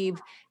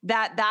believe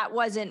that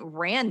wasn't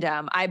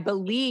random. I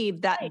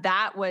believe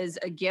that was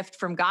a gift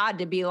from God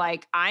to be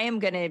like, I am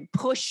going to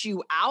push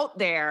you out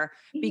there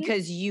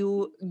because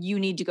you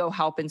need to go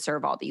help and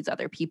serve all these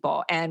other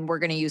people. And we're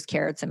going to use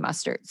carrots and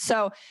mustard.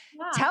 So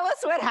tell us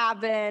what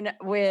happened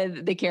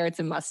with the carrots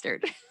and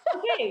mustard.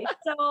 Okay.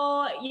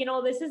 So,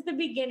 this is the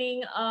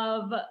beginning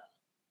of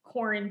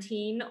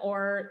quarantine,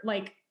 or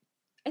like,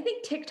 I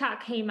think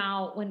TikTok came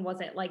out, when was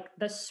it? Like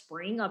the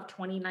spring of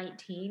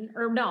 2019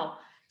 or no,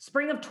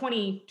 spring of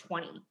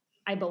 2020,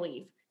 I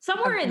believe.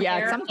 Somewhere in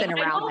there. Something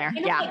around there.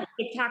 Yeah. Like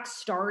TikTok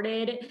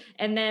started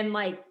and then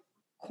like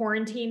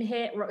quarantine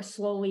hit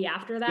slowly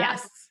after that.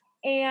 Yes.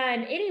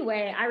 And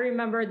anyway, I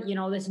remember,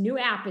 this new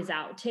app is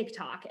out,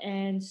 TikTok.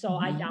 And so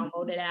I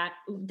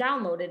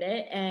downloaded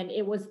it, and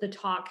it was the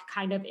talk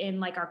kind of in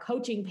like our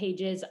coaching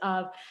pages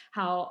of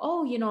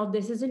how,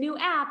 this is a new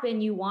app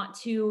and you want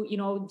to,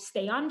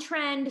 stay on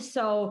trend.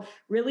 So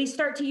really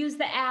start to use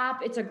the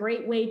app. It's a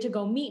great way to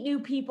go meet new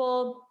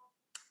people.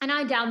 And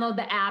I download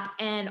the app,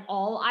 and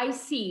all I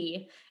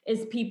see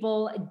is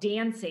people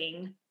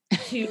dancing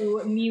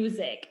to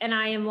music. And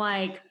I am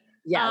like,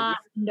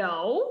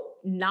 no,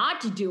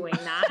 not doing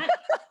that.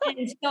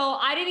 And so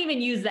I didn't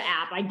even use the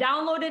app. I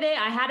downloaded it.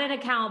 I had an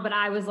account, but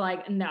I was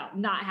like, no,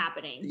 not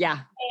happening. Yeah.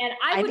 And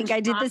I think I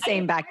did the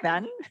same back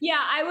then.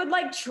 Yeah. I would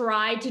like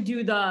try to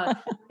do the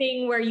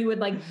thing where you would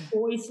like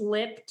voice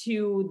lip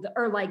to,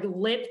 or like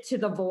lip to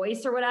the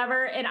voice or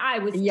whatever. And I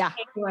was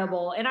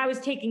terrible, and I was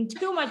taking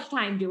too much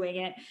time doing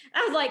it.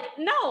 I was like,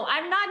 no,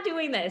 I'm not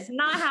doing this.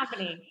 Not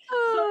happening.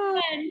 So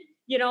then,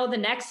 the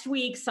next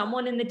week,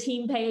 someone in the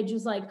team page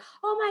was like,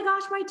 oh my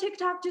gosh, my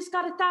TikTok just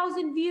got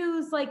 1,000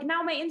 views. Like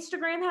now my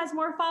Instagram has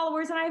more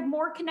followers and I have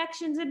more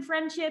connections and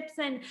friendships.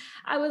 And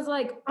I was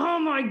like, oh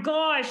my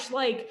gosh,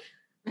 like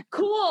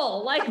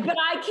cool. Like, but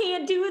I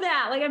can't do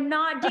that. Like I'm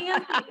not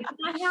dancing. It's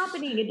not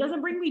happening. It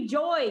doesn't bring me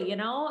joy,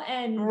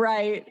 and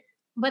right.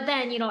 But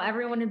then,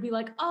 everyone would be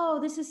like,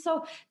 oh, this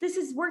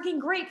is working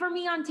great for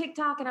me on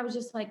TikTok. And I was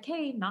just like,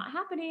 hey, not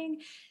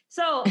happening.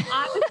 So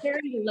I was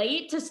very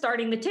late to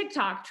starting the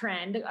TikTok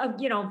trend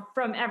of,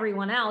 from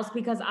everyone else,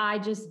 because I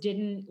just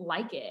didn't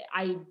like it.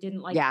 I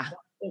didn't like what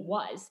it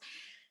was.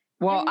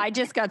 Well, I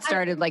just got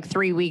started like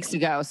 3 weeks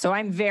ago, so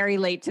I'm very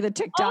late to the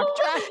TikTok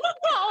trend.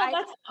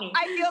 That's funny.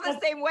 I feel the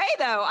same way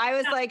though. I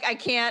was like, I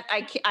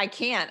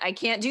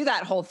can't do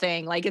that whole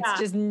thing. Like it's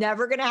just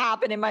never going to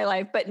happen in my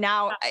life. But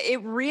now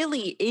it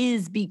really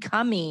is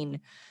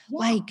becoming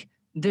like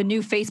the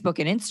new Facebook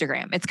and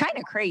Instagram. It's kind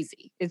of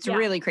crazy. It's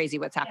really crazy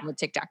what's happened with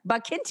TikTok,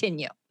 but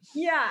continue.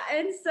 Yeah.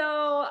 And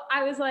so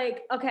I was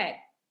like, okay,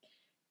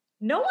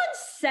 no one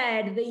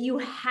said that you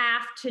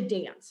have to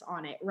dance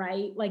on it,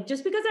 right? Like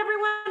just because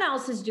everyone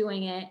else is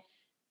doing it,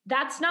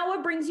 that's not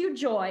what brings you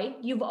joy.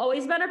 You've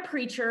always been a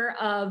preacher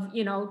of,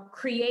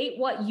 create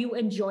what you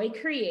enjoy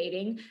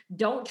creating.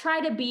 Don't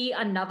try to be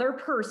another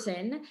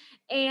person.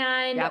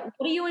 And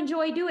what do you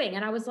enjoy doing?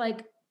 And I was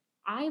like,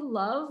 I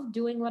love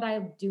doing what I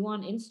do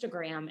on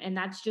Instagram. And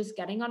that's just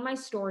getting on my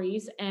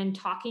stories and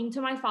talking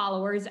to my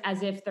followers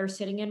as if they're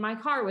sitting in my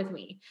car with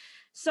me.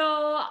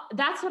 So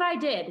that's what I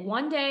did.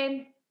 One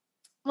day,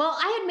 well,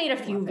 I had made a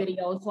few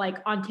videos like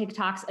on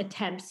TikTok's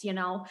attempts, and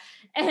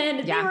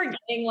they were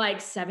getting like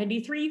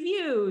 73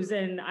 views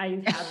and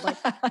I had like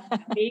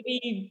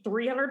maybe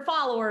 300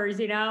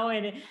 followers, and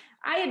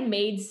I had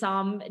made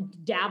some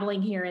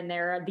dabbling here and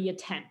there, the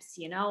attempts,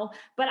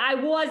 but I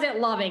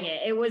wasn't loving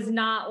it. It was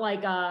not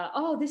like,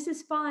 oh, this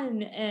is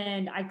fun.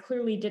 And I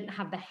clearly didn't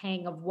have the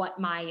hang of what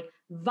my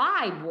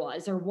vibe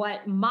was or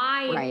what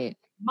my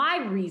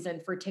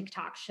reason for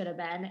TikTok should have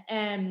been.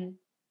 And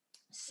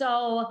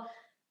so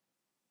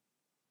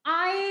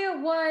I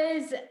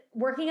was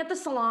working at the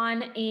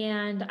salon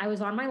and I was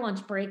on my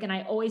lunch break, and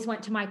I always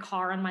went to my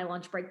car on my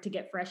lunch break to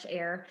get fresh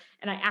air.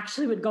 And I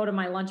actually would go to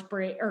my lunch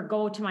break or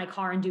go to my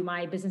car and do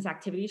my business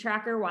activity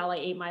tracker while I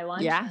ate my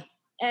lunch. Yeah.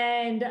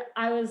 And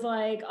I was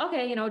like,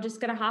 okay, just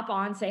going to hop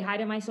on, say hi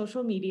to my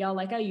social media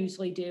like I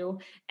usually do.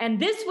 And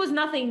this was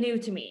nothing new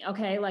to me.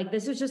 Okay. Like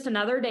this was just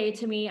another day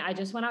to me. I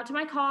just went out to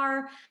my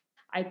car.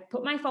 I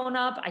put my phone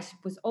up. I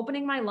was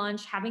opening my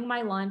lunch, having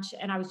my lunch,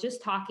 and I was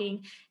just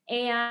talking.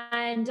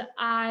 And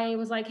I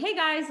was like, hey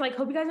guys, like,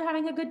 hope you guys are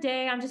having a good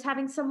day. I'm just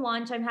having some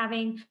lunch. I'm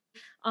having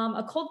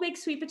a cold baked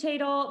sweet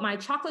potato, my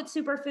chocolate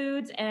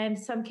superfoods, and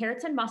some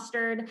carrots and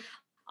mustard.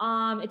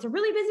 It's a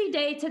really busy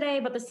day today,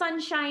 but the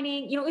sun's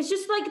shining. It's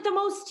just like the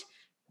most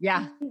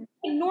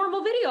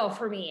normal video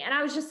for me. And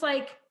I was just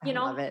like, I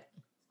love it.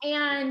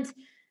 And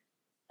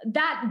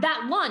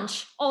that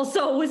lunch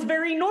also was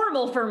very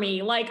normal for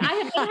me. Like I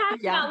had been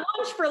having that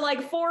lunch for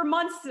like 4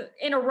 months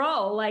in a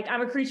row. Like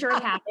I'm a creature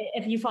of habit.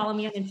 If you follow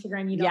me on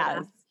Instagram, you know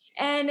that.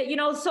 And,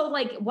 so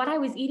like what I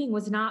was eating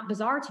was not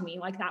bizarre to me.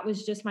 Like that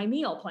was just my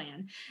meal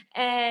plan.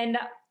 And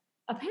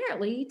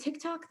apparently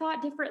TikTok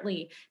thought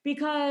differently,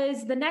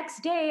 because the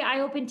next day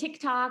I opened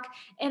TikTok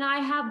and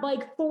I had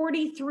like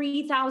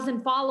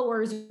 43,000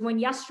 followers when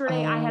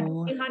yesterday I had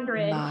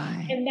 300.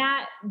 And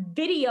that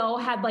video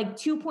had like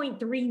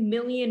 2.3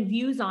 million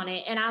views on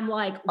it. And I'm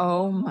like,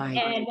 oh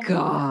my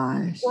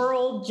gosh, the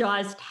world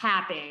just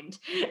happened.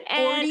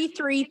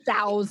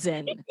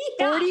 43,000.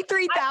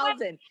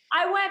 43,000.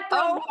 I went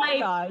from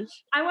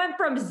I went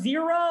from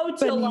zero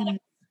to like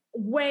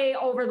way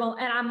over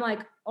and I'm like,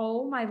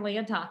 oh my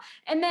Lanta.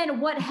 And then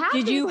what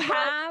happened?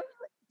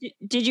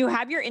 Did you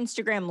have your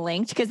Instagram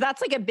linked? Because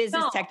that's like a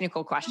business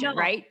technical question,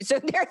 right? So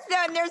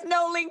there's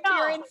no link to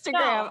your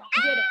Instagram.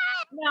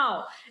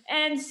 No.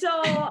 And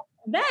so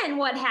then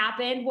what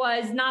happened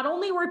was not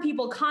only were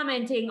people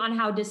commenting on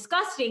how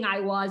disgusting I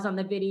was on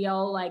the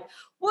video, like,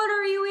 what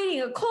are you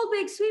eating? A cold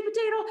baked sweet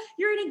potato?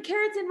 You're eating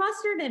carrots and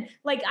mustard? And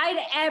like, I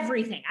had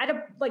everything. I had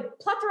a like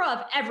plethora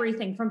of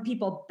everything, from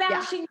people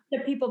bashing to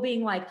people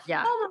being like,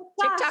 oh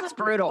my gosh, TikTok's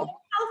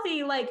brutal.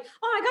 Healthy. Like,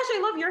 oh my gosh, I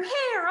love your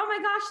hair. Oh my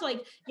gosh,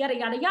 like yada,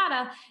 yada,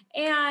 yada.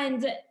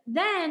 And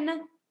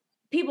then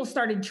people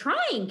started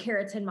trying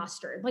carrots and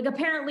mustard. Like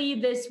apparently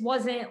this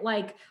wasn't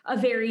like a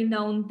very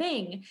known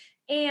thing.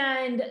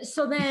 And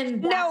so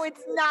then no,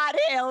 it's not,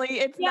 Hailey.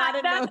 It's not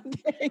a known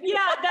thing.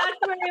 That's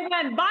where it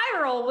went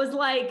viral, was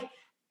like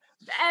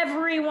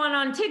everyone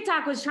on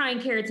TikTok was trying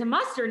carrots and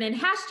mustard and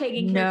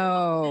hashtagging.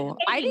 No,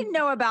 I didn't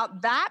know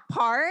about that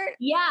part.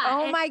 Yeah.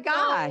 Oh my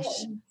gosh.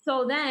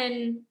 So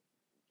then,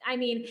 I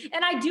mean,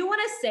 and I do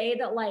want to say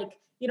that like,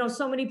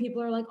 so many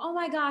people are like, oh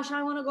my gosh,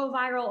 I want to go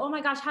viral. Oh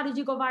my gosh, how did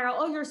you go viral?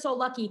 Oh, you're so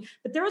lucky.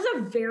 But there was a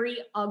very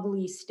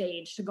ugly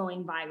stage to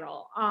going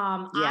viral.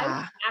 I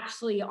was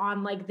actually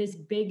on like this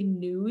big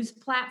news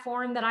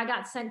platform that I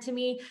got sent to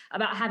me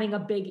about having a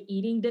big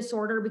eating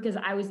disorder because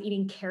I was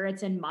eating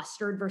carrots and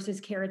mustard versus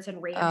carrots and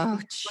ranch.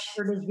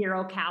 Mustard is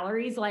 0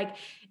 calories. Like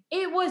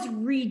it was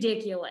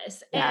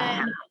ridiculous.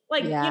 And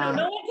like,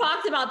 no one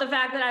talked about the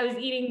fact that I was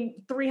eating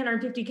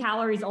 350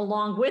 calories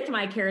along with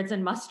my carrots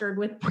and mustard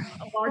with a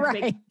large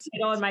big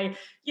potato and my,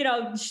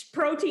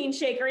 protein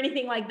shake or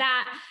anything like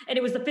that. And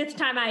it was the 5th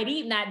time I had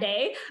eaten that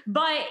day.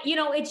 But,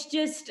 it's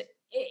just,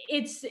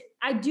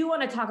 I do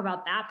want to talk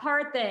about that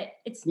part, that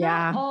it's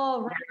not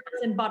all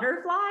rainbows and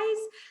butterflies,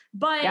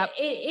 but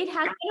it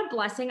has been a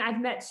blessing. I've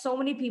met so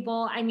many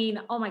people. I mean,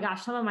 oh my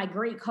gosh, some of my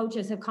great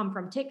coaches have come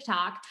from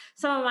TikTok,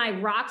 some of my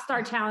rock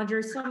star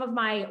challengers, some of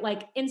my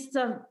like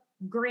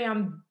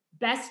Instagram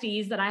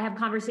besties that I have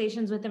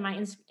conversations with in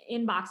my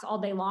inbox all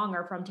day long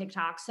are from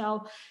TikTok.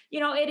 So,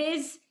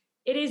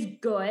 it is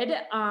good.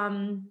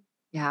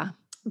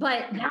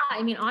 But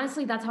I mean,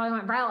 honestly, that's how I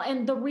went viral.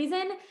 And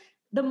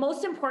the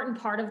most important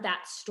part of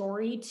that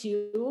story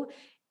too,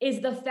 is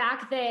the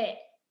fact that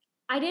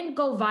I didn't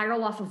go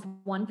viral off of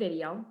one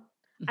video.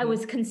 I Mhm.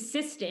 was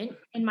consistent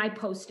in my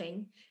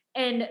posting.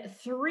 And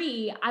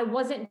three, I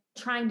wasn't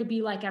trying to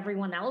be like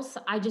everyone else.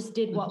 I just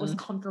did what was Mhm.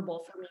 comfortable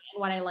for me and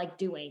what I like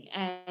doing.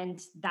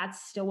 And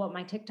that's still what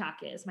my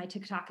TikTok is. My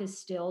TikTok is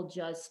still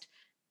just,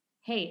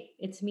 hey,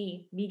 it's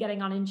me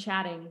getting on and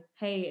chatting.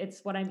 Hey,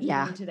 it's what I'm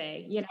Yeah. eating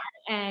today, you know?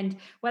 And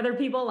whether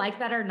people like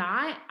that or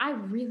not, I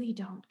really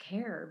don't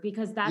care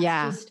because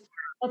Yeah.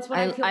 that's what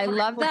I feel I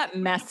love comfortable. that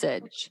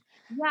message.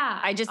 Yeah.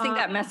 I just think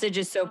that message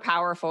is so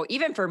powerful,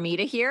 even for me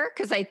to hear,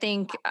 because I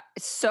think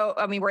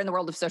I mean, we're in the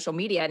world of social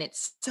media and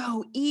it's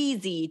so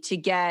easy to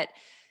get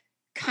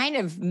kind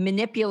of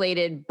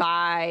manipulated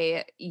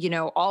by,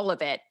 all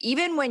of it,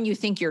 even when you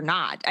think you're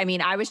not. I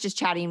mean, I was just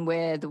chatting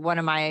with one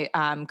of my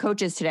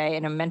coaches today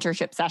in a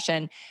mentorship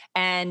session,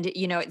 and,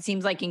 it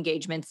seems like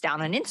engagement's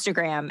down on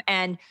Instagram.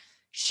 And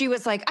she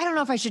was like, I don't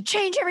know if I should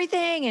change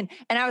everything. And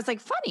I was like,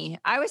 funny.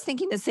 I was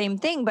thinking the same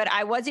thing, but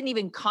I wasn't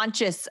even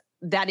conscious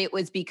that it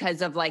was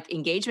because of like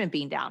engagement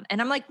being down. And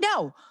I'm like,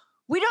 no,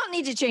 we don't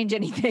need to change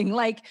anything.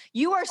 Like,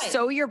 you are Right.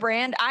 so your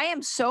brand. I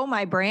am so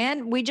my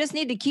brand. We just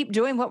need to keep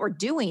doing what we're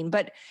doing.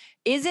 But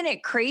isn't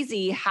it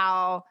crazy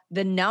how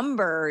the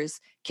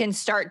numbers can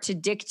start to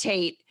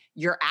dictate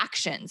your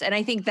actions? And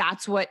I think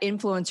that's what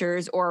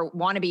influencers or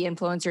wannabe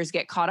influencers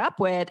get caught up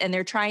with. And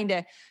they're trying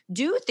to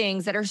do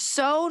things that are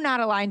so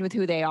not aligned with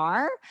who they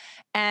are.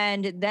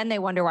 And then they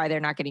wonder why they're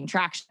not getting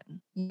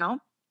traction, you know?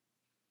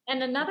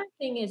 And another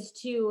thing is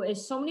too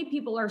is so many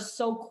people are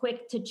so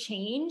quick to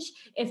change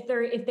if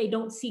they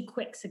don't see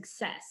quick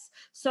success.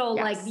 So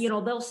like, Yes.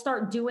 they'll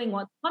start doing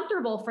what's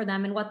comfortable for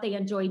them and what they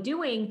enjoy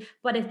doing,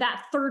 but if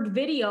that third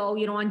video,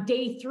 on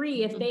day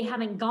 3, if Mhm. they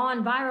haven't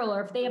gone viral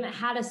or if they haven't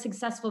had a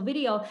successful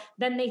video,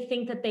 then they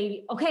think that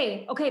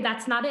okay,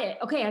 that's not it.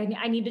 Okay,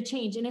 I need to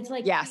change. And it's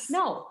like, Yes.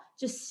 no,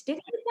 just stick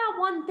with that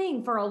one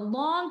thing for a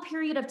long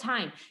period of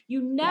time.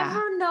 You Yeah.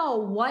 never know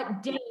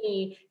what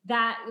day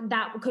that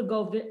could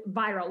go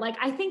viral. Like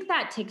I think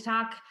that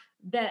TikTok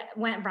that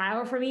went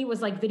viral for me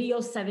was like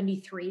video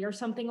 73 or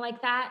something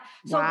like that.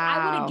 So if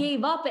I would have Wow.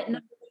 gave up at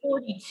number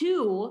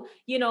 42,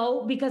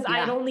 because I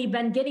had Yeah. only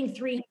been getting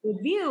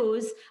 300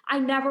 views, I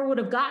never would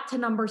have got to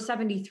number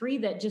 73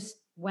 that just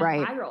went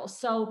Right. viral.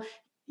 So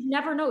you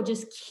never know.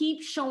 Just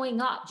keep showing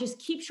up. Just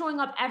keep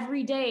showing up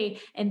every day.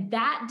 And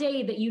that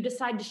day that you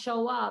decide to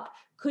show up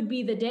could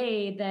be the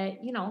day that,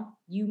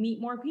 you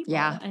meet more people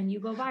Yeah. and you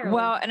go viral or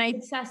Well, and I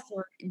success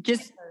or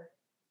just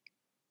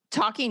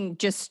talking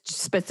just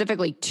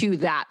specifically to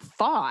that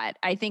thought,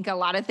 I think a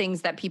lot of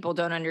things that people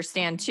don't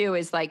understand too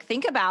is like,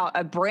 think about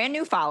a brand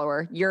new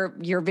follower,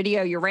 your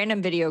video, your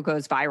random video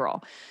goes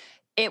viral.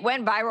 It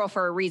went viral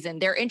for a reason.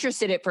 They're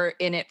interested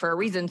in it for a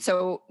reason.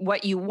 So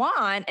what you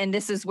want, and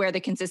this is where the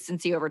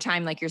consistency over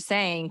time, like you're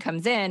saying,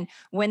 comes in,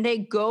 when they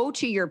go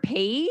to your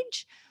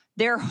page,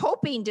 they're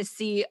hoping to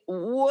see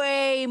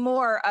way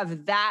more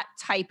of that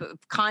type of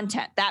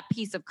content, that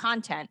piece of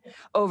content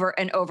over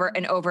and over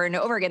and over and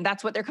over again.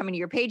 That's what they're coming to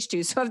your page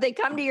to. So if they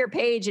come to your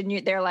page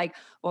and they're like,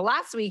 well,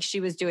 last week she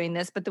was doing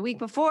this, but the week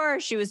before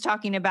she was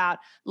talking about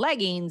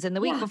leggings, and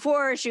the week yeah.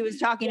 before she was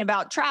talking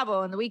about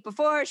travel, and the week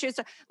before she was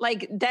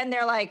like, then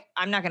they're like,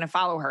 I'm not going to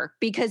follow her,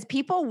 because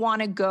people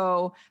want to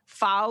go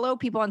follow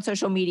people on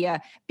social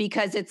media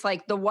because it's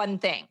like the one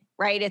thing,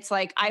 right? It's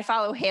like, I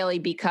follow Hailey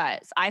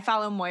because I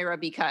follow Moira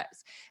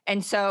because.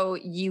 And so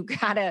you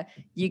gotta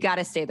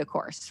stay the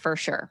course for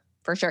sure.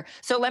 For sure.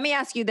 So let me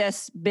ask you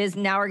this, Biz.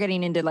 Now we're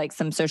getting into like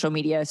some social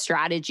media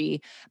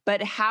strategy,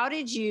 but how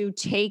did you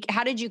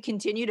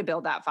continue to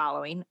build that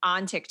following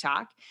on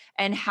TikTok?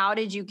 And how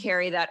did you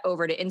carry that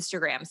over to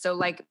Instagram? So,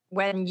 like,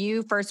 when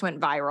you first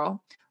went viral,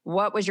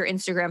 what was your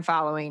Instagram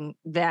following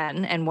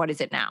then? And what is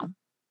it now?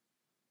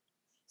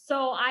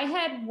 So I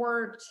had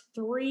worked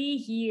 3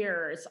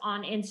 years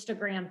on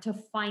Instagram to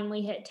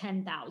finally hit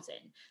 10,000.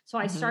 So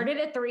I Hmm. started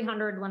at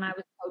 300 when I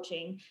was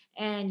coaching,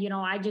 and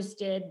I just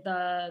did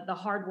the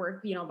hard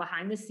work,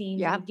 behind the scenes,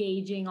 Yeah.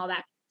 engaging, all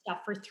that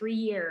stuff for 3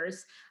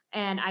 years.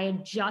 And I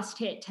had just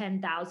hit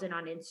 10,000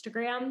 on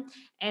Instagram,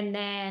 and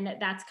then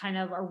that's kind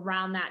of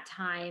around that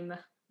time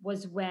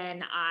was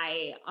when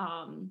I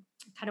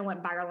kind of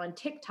went viral on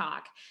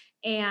TikTok.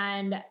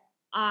 And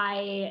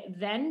I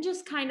then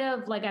just kind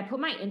of like I put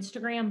my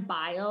Instagram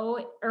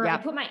bio, or I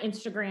Yep. put my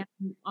Instagram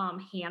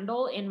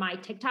handle in my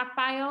TikTok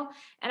bio,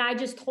 and I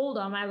just told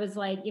them, I was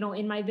like,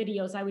 in my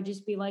videos I would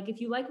just be like, if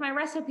you like my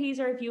recipes,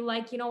 or if you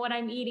like, what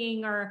I'm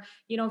eating, or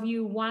if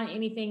you want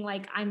anything,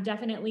 like I'm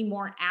definitely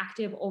more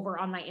active over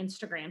on my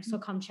Instagram, so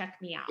come check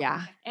me out.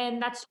 Yeah.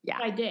 And that's Yeah.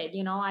 what I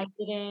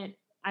did.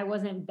 I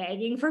wasn't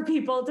begging for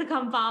people to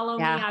come follow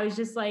me. Yeah. I was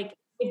just like,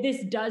 if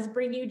this does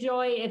bring you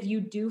joy, if you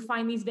do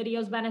find these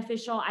videos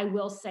beneficial, I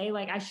will say,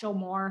 like, I show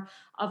more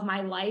of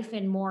my life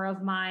and more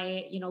of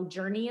my,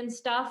 journey and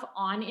stuff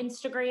on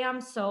Instagram.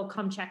 So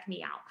come check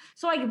me out.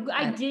 So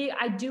I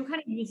do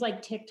kind of use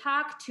like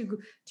TikTok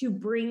to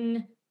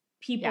bring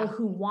people Yeah.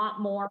 who want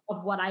more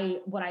of what I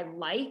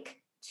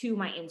like to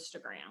my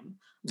Instagram.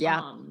 Yeah.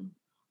 Um,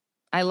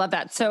 I love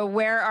that. So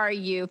where are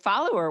you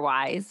follower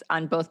wise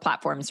on both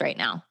platforms right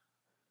now?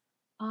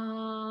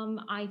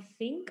 I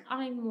think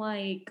I'm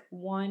like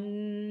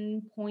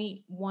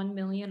 1.1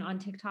 million on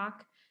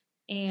TikTok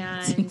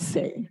It's and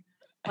insane.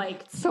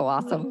 like So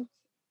awesome.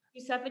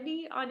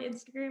 270 on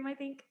Instagram, I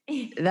think.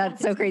 That's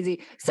so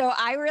crazy. So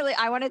I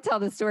want to tell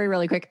the story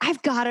really quick. I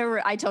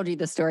told you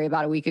the story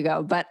about a week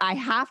ago, but I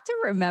have to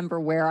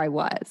remember where I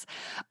was.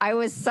 I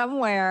was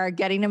somewhere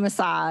getting a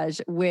massage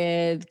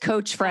with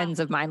coach Yeah. friends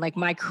of mine, like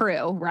my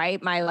crew,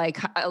 right? My like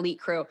elite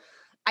crew.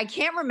 I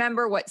can't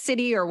remember what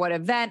city or what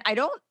event. I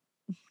don't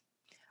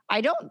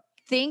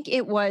think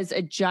it was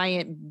a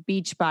giant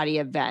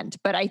Beachbody event,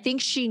 but I think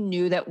she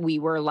knew that we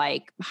were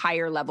like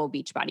higher level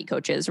Beachbody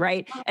coaches,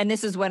 right? And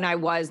this is when I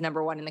was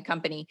number one in the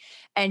company.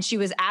 And she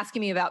was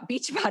asking me about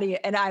Beachbody,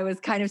 and I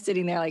was kind of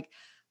sitting there like,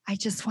 I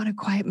just want a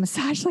quiet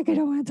massage. Like, I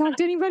don't want to talk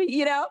to anybody,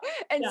 you know?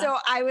 And Yeah. so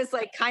I was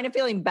like kind of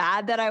feeling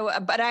bad but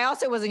I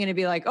also wasn't going to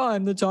be like, oh,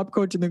 I'm the top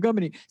coach in the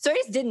company. So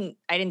I didn't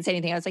say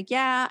anything. I was like,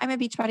 yeah, I'm a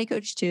Beachbody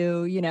coach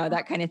too, you know,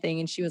 that kind of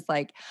thing. And she was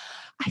like,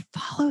 I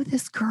follow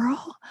this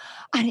girl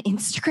on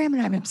Instagram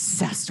and I'm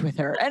obsessed with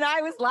her. And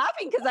I was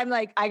laughing because I'm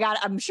like,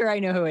 I'm sure I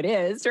know who it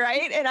is,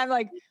 right? And I'm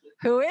like,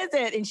 who is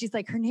it? And she's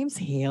like, her name's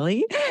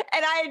Hailey.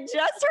 And I had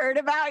just heard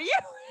about you.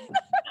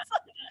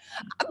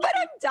 But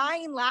I'm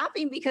dying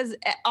laughing because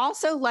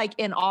also like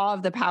in awe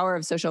of the power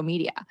of social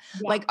media,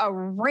 Yeah. like a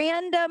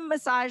random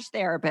massage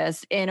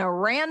therapist in a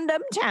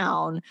random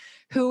town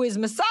who is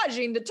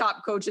massaging the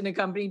top coach in the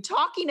company,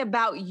 talking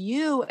about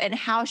you and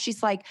how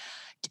she's like,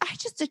 I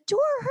just adore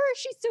her.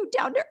 She's so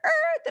down to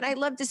earth. And I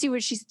love to see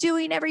what she's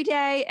doing every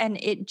day. And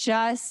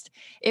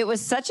it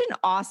was such an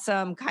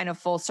awesome kind of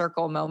full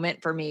circle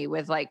moment for me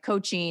with like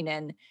coaching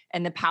and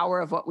the power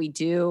of what we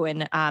do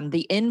and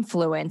the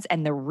influence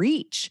and the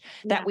reach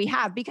that we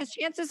have, because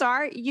chances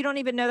are you don't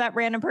even know that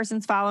random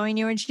person's following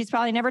you and she's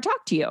probably never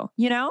talked to you,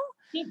 you know?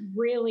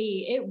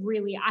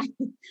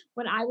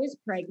 When I was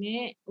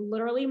pregnant,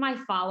 literally my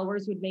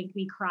followers would make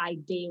me cry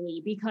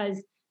daily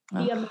because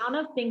the amount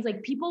of things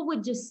like people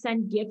would just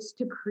send gifts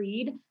to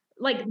Creed,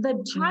 like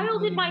the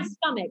child in my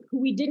stomach who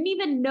we didn't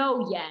even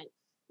know yet.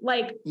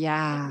 Like,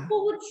 Yeah.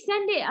 people would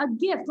send it a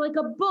gift, like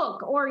a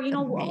book, or,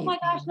 oh my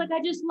gosh, like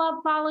I just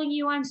love following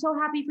you. I'm so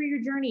happy for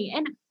your journey.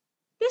 And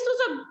this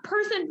was a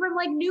person from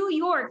like New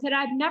York that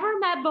I've never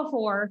met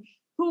before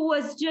who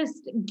was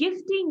just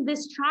gifting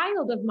this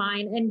child of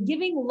mine and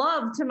giving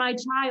love to my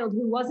child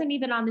who wasn't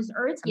even on this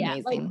earth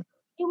yet. Like, Amazing.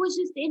 it was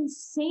just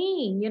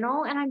insane, And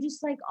I'm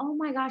just like, oh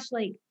my gosh,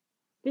 like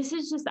this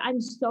is just,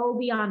 I'm so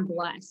beyond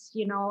blessed,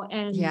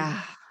 And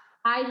Yeah.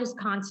 I just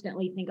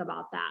constantly think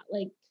about that.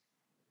 Like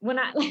when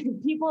like,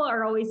 people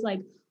are always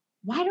like,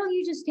 why don't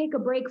you just take a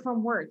break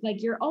from work?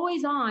 Like you're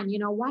always on,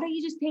 why don't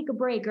you just take a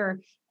break?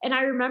 And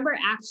I remember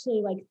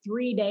actually like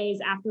 3 days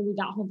after we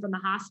got home from the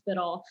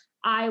hospital,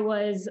 I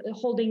was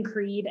holding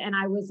Creed and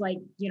I was like,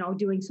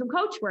 doing some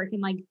coach work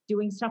and like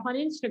doing stuff on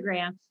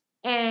Instagram.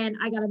 And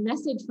I got a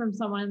message from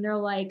someone and they're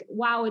like,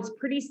 wow, it's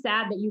pretty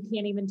sad that you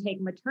can't even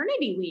take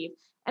maternity leave.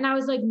 And I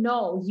was like,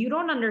 no, you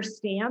don't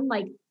understand.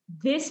 Like,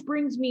 this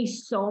brings me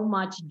so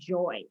much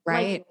joy.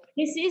 Right. Like,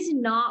 this is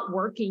not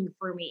working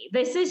for me.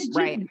 This is just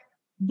Right.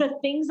 the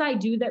things I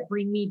do that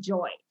bring me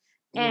joy.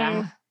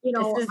 And,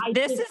 Yeah.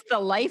 This is the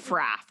life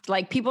raft.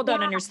 Like people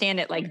don't understand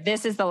it. Like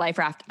this is the life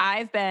raft.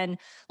 I've been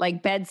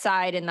like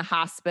bedside in the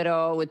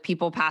hospital with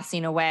people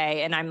passing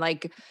away. And I'm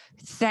like,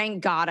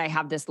 thank God I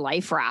have this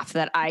life raft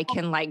that I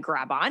can like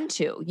grab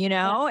onto,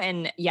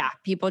 And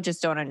people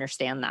just don't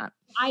understand that.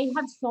 I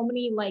have so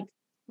many like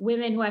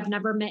women who I've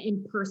never met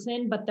in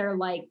person, but they're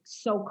like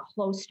so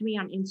close to me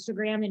on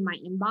Instagram in my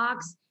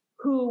inbox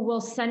who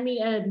will send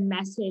me a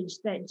message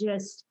that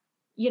just,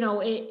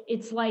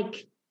 it's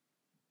like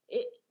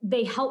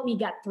they help me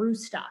get through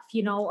stuff,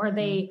 or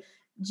they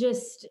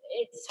just,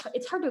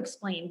 it's hard to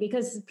explain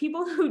because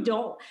people who've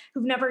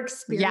never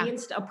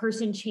experienced a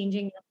person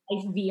changing their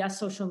life via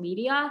social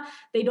media,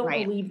 they don't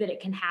believe that it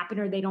can happen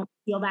or they don't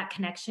feel that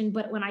connection.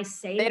 But when I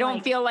say they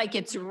don't feel like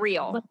it's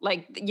real,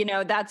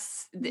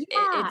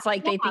 it's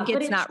like they think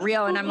it's not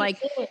real. And I'm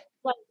like,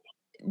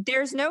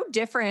 there's no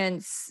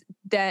difference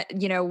that,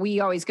 we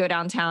always go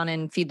downtown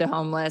and feed the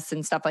homeless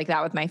and stuff like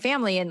that with my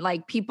family. And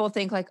like, people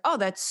think like, oh,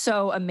 that's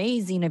so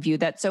amazing of you.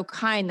 That's so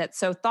kind. That's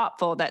so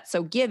thoughtful. That's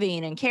so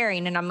giving and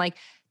caring. And I'm like,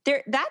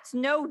 that's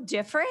no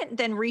different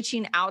than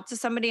reaching out to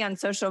somebody on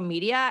social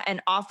media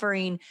and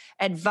offering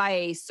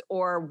advice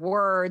or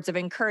words of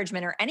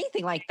encouragement or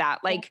anything like that.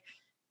 Like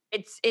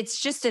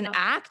it's just an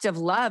act of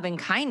love and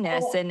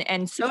kindness,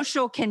 and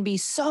social can be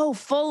so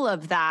full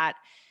of that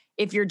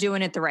if you're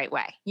doing it the right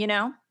way,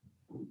 Yeah.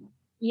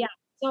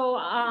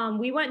 So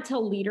we went to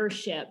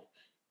leadership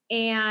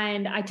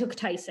and I took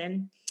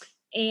Tyson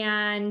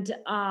and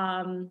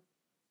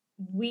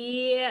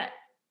we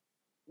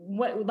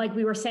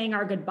were saying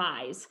our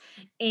goodbyes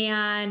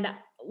and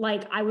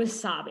like I was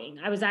sobbing.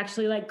 I was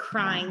actually like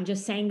crying,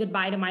 just saying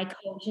goodbye to my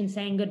coach and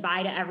saying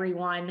goodbye to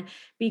everyone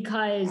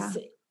because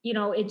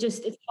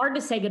it's hard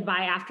to say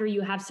goodbye after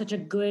you have such a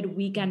good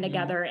weekend Mhm.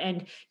 together.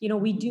 And,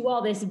 we do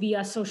all this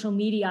via social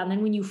media. And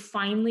then when you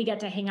finally get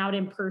to hang out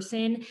in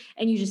person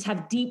and you just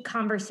have deep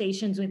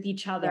conversations with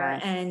each other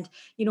Yes. and,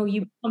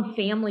 you become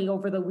family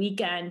over the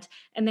weekend,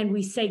 and then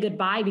we say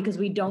goodbye because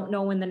we don't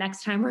know when the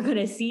next time we're going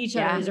to see each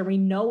other Yeah. is, or we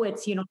know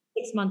it's,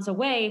 6 months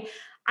away.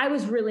 I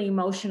was really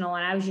emotional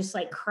and I was just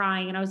like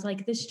crying and I was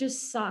like, this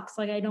just sucks.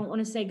 Like, I don't want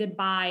to say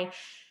goodbye.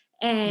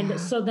 And Yeah.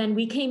 so then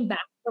we came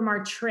back from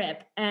our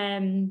trip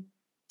and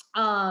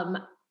um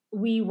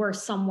we were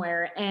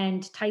somewhere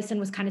and Tyson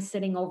was kind of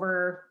sitting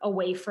over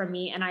away from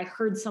me and I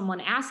heard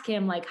someone ask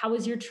him like, how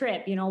was your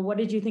trip? What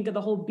did you think of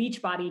the whole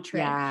Beachbody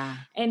trip? Yeah.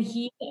 And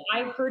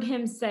I heard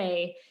him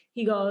say,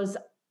 he goes,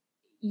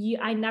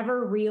 I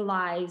never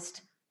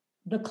realized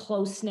the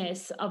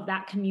closeness of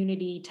that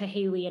community to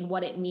Hailey and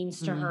what it means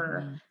to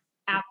her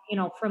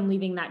Mhm. from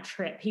leaving that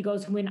trip. He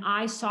goes, when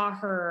I saw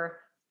her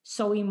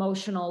so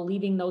emotional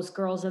leaving those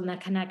girls and the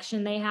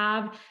connection they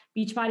have,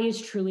 Beachbody is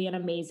truly an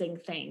amazing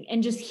thing.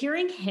 And just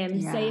hearing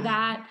him say Yeah.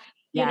 that,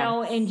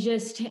 Yes. and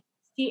just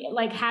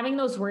like having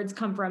those words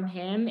come from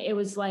him, it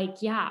was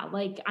like, yeah,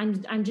 like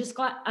I'm just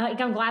glad, like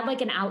I'm glad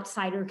like an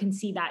outsider can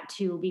see that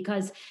too,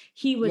 because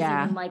he was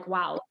Yeah. even like,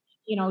 wow,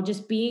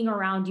 just being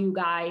around you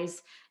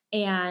guys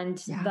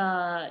and Yeah.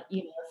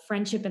 the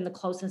friendship and the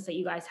closeness that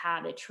you guys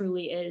have, it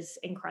truly is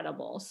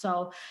incredible.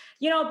 So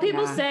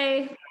people Yeah.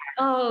 say,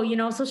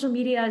 oh, social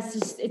media is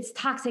just, it's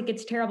toxic,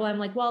 it's terrible. I'm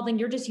like, well, then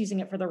you're just using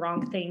it for the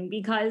wrong thing,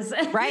 because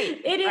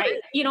Right. it is, Right.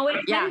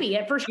 it Yeah. can be,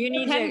 it for sure You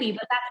need can to be,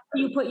 but that's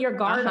where you put your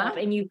guard Uh-huh. up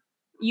and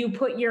you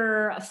put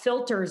your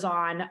filters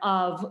on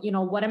of,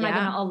 what am I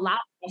going Yeah. to allow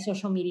on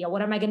social media?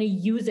 What am I going to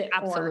use it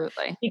for?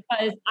 Absolutely.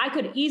 Because I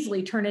could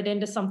easily turn it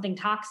into something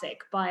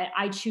toxic, but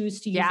I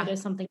choose to use it Yeah.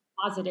 as something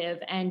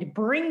positive and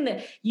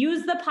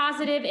use the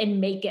positive and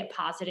make it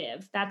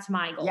positive. That's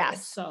my goal.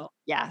 Yes. So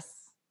Yes.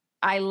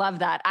 I love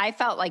that. I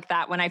felt like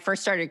that when I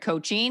first started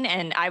coaching,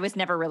 and I was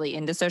never really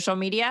into social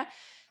media.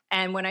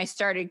 And when I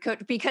started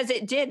because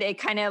it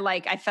kind of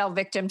like I fell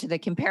victim to the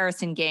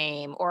comparison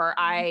game, or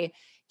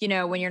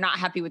when you're not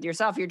happy with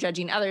yourself, you're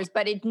judging others,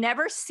 but it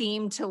never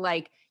seemed to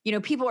like,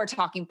 people are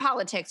talking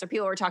politics or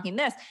people are talking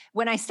this.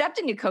 When I stepped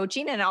into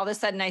coaching and all of a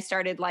sudden I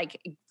started like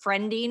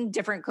friending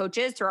different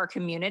coaches through our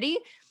community,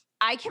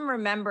 I can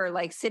remember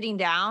like sitting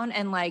down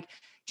and like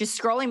just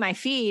scrolling my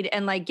feed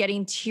and like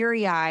getting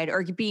teary eyed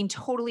or being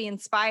totally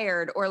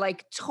inspired or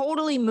like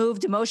totally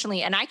moved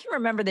emotionally. And I can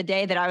remember the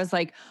day that I was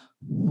like,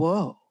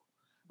 whoa,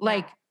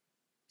 like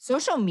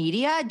social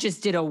media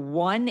just did a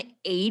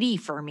 180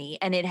 for me.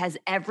 And it has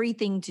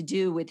everything to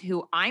do with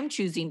who I'm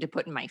choosing to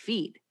put in my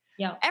feed.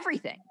 yeah.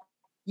 Everything,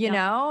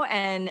 Yeah.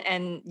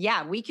 and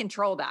yeah, we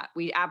control that.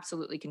 We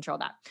absolutely control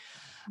that.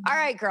 All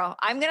right, girl,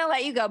 I'm going to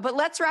let you go, but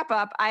let's wrap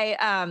up. I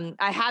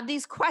had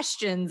these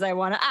questions I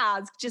want to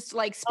ask, just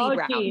like speed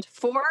Oh, geez. round.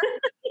 Four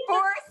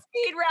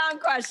speed round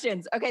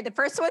questions. Okay, the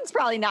first one's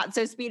probably not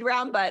so speed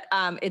round, but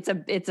it's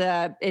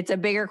a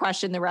bigger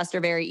question. The rest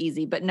are very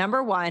easy. But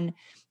number one,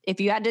 if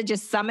you had to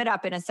just sum it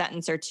up in a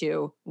sentence or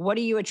two, what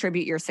do you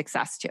attribute your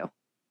success to?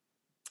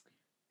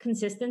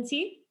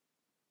 Consistency.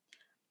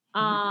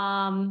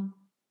 Mm-hmm.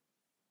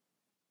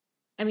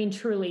 I mean,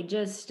 truly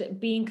just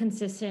being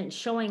consistent,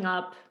 showing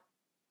up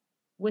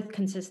with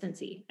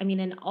consistency. I mean,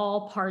 in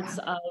all parts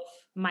Yeah. of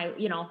my,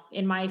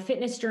 in my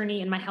fitness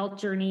journey, in my health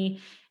journey,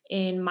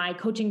 in my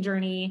coaching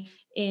journey,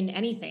 in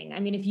anything. I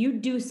mean, if you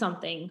do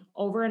something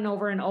over and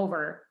over and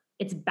over,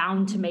 it's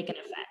bound to make an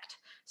effect.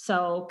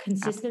 So Absolutely.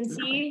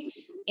 consistency.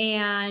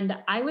 And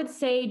I would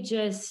say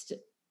just,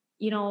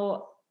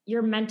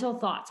 your mental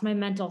thoughts, my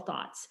mental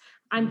thoughts.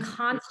 I'm Mhm.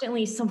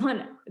 constantly,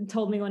 someone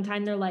told me one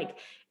time, they're like,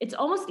 it's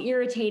almost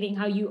irritating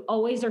how you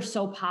always are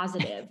so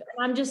positive. And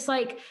I'm just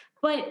like,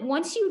 but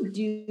once you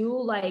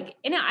do like,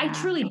 and I Yeah.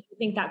 truly do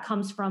think that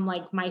comes from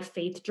like my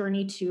faith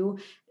journey too.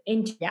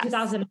 In Yes.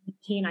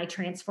 2015, I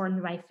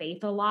transformed my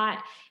faith a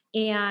lot.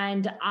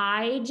 And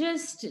I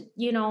just,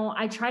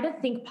 I try to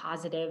think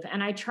positive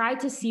and I try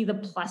to see the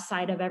plus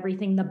side of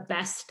everything, the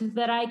best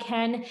that I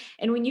can.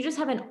 And when you just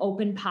have an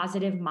open,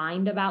 positive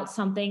mind about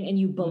something and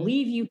you Mhm.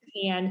 believe you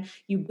can,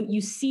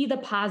 you see the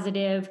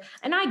positive.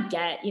 And I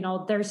get,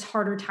 there's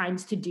harder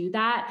times to do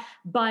that,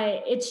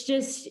 but it's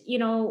just,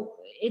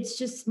 it's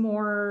just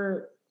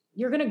more,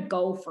 you're going to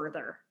go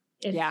further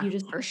if Yeah, you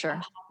just for have sure.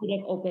 a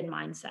positive, open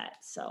mindset.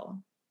 So,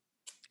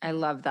 I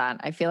love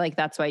that. I feel like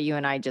that's why you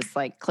and I just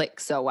like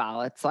click so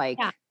well. It's like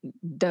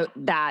yeah.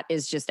 that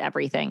is just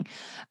everything.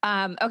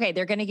 Okay,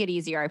 they're going to get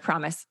easier, I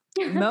promise.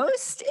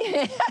 Most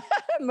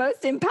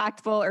most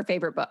impactful or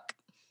favorite book?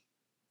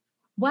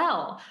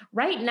 Well,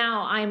 right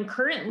now I'm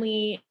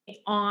currently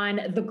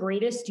on The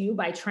Greatest You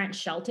by Trent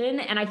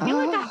Shelton, and I feel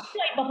like I have Oh,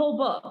 like the whole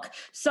book.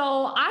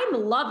 So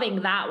I'm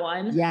loving that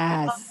one.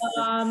 yes.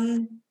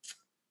 Um,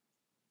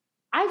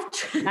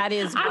 That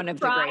is I've one of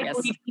the tried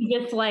greatest.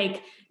 reading just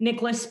like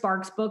Nicholas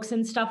Sparks books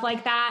and stuff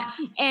like that.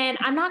 And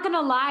I'm not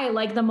gonna lie,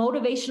 like the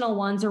motivational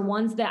ones are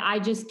ones that I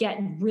just get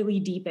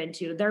really deep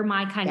into. They're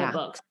my kind of Yeah.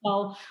 books.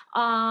 So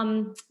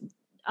um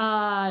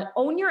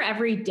Own Your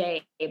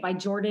Everyday by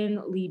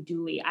Jordan Lee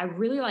Dooley. I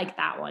really like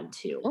that one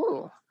too.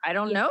 Oh, I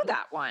don't know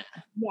that one.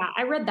 Yeah,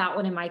 I read that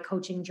one in my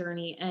coaching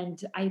journey,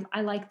 and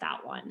I like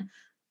that one.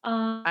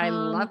 I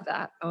love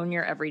that. Own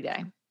Your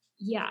Everyday.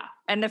 Yeah.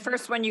 And the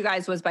first one, you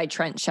guys, was by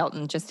Trent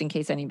Shelton, just in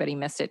case anybody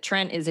missed it.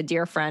 Trent is a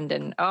dear friend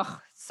and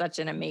such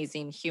an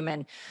amazing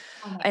human.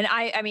 And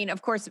I mean,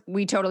 of course,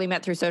 we totally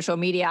met through social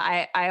media.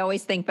 I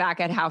always think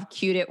back at how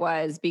cute it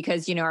was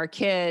because, our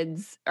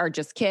kids are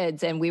just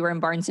kids. And we were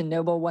in Barnes and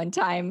Noble one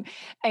time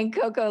and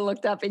Coco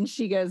looked up and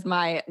she goes,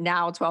 my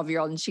now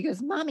 12-year-old, and she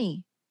goes,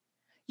 Mommy,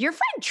 your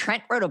friend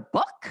Trent wrote a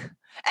book.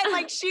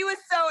 And she was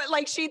so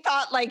she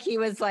thought he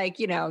was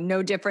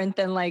no different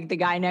than the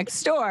guy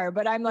next door.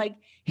 But I'm like,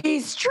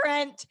 he's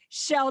Trent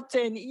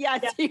Shelton.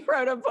 Yes, he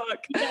wrote a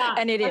book. Yeah,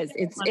 and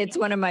it's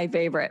one of my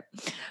favorite.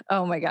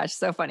 Oh my gosh,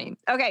 so funny.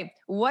 Okay.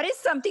 What is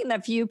something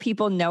that few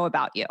people know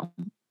about you?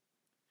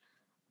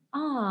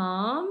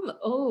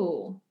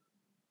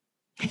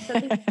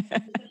 Something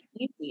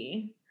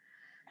easy.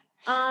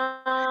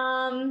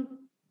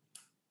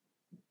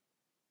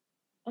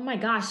 Oh my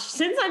gosh,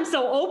 since I'm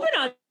so open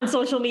on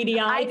social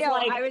media, I know.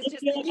 I was just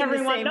thinking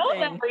everyone knows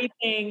thing.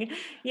 Everything.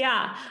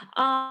 Yeah.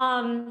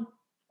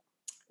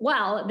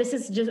 Well, this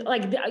is just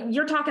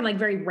you're talking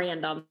very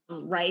random,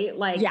 right?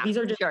 These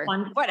are just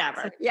fun.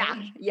 Whatever. Facts, yeah.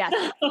 Right?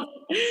 Yes.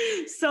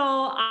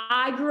 So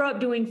I grew up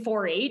doing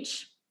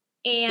 4-H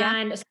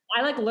and so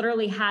I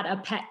literally had a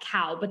pet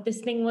cow, but this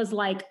thing was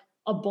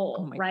a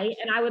bull, right?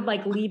 And I would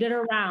lead it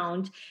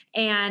around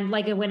and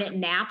when it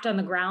napped on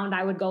the ground,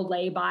 I would go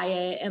lay by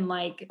it and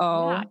my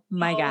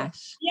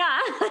gosh. Yeah.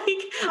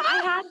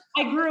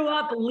 I grew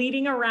up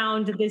leading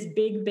around this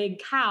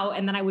big cow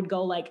and then I would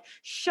go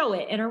show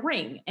it in a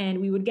ring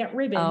and we would get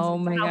ribbons. Oh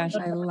my gosh.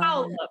 I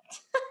love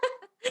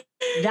it.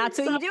 That's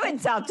what you do in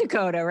South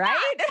Dakota, right?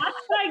 That's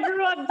what I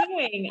grew up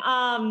doing.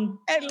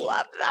 I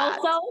love that.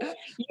 Also,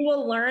 you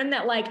will learn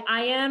that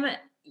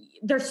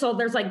there's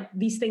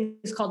these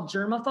things called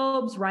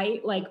germaphobes,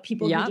 right?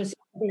 People who just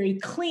very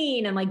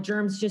clean and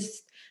germs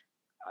just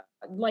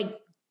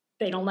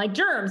they don't like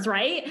germs,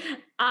 right?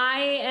 I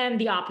am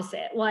the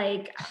opposite.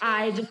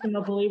 I just am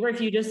a believer. If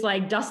you just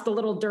dust a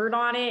little dirt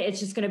on it, it's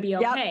just going to be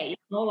okay.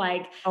 Oh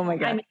my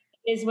God.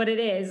 It is what it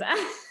is.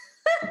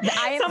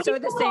 I am so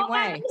the same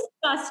way.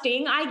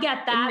 Disgusting. I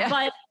get that,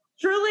 but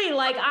truly,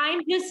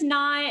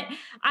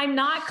 I'm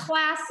not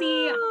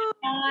classy.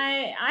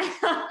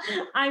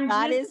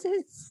 That is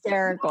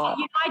hysterical.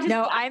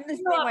 I'm the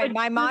same way.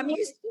 My mom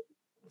used to.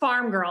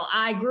 Farm girl.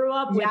 I grew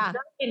up with dirt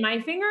in my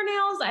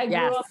fingernails. I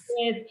grew up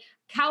with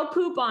cow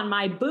poop on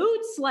my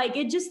boots.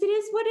 It is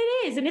what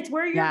it is. And it's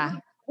where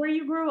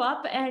you grew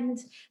up. And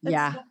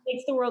that's what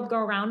makes the world go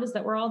around is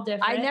that we're all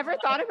different. I never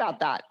thought about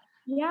that.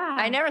 Yeah.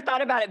 I never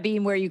thought about it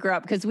being where you grew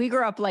up because we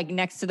grew up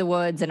next to the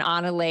woods and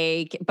on a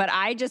lake. But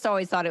I just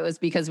always thought it was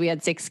because we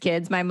had 6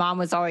 kids. My mom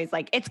was always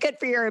it's good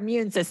for your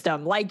immune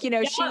system. She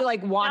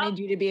wanted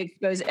you to be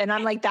exposed. And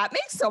I'm that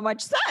makes so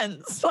much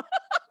sense.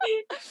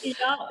 That's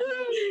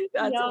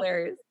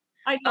hilarious.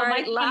 I know. All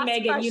right, last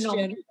Megan,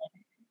 question.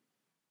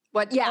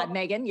 What? Yeah,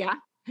 Megan. Yeah.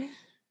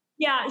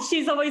 Yeah.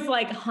 She's always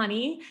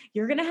honey,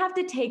 you're going to have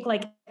to take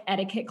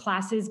etiquette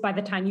classes by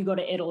the time you go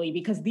to Italy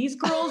because these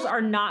girls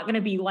are not going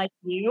to be like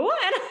you.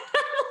 And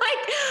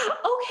I'm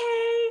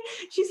okay.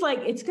 She's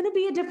it's going to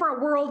be a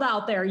different world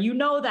out there. You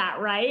know that,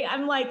 right?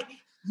 I'm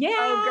yeah.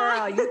 Oh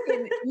girl,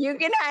 you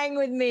can hang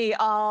with me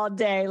all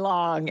day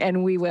long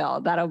and we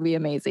will. That'll be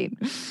amazing.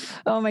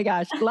 Oh my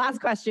gosh.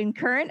 Last question.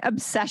 Current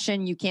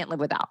obsession you can't live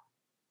without.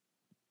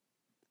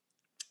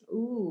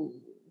 Ooh.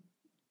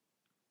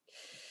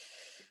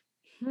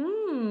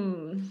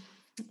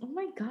 Oh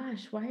my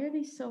gosh, why are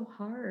these so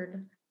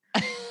hard?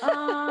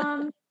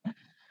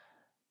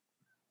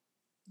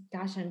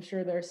 Gosh, I'm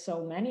sure there's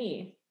so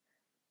many.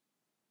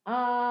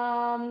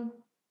 I'm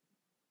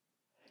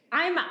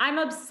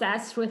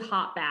obsessed with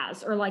hot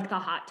baths or the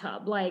hot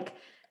tub.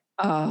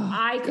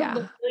 I could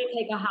literally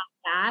take a hot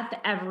bath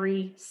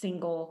every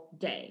single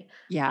day.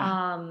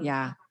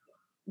 Yeah.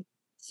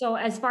 So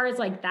as far as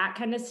that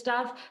kind of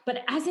stuff,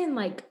 but as in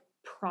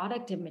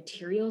product and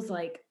materials,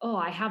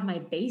 I have my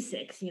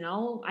basics,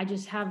 I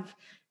just have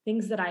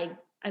things that I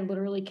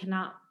literally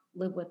cannot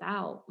live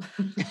without.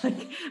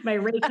 My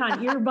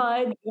Raycon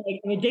earbuds,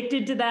 I'm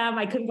addicted to them.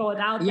 I couldn't go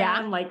without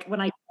them. When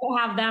I don't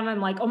have them,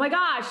 I'm oh my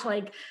gosh,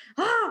 I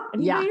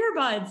need my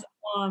earbuds.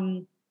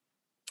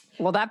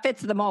 Well, that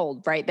fits the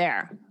mold right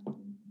there.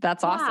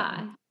 That's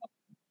awesome.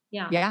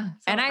 Yeah. Yeah. So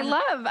and I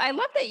love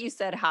that you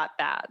said hot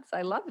baths.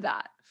 I love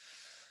that.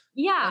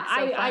 Yeah.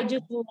 So I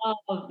just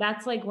love,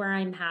 that's where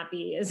I'm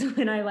happy is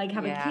when I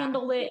have a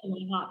candle lit in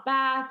my hot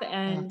bath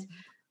and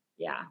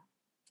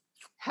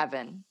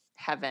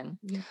Heaven.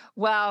 Yeah.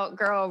 Well,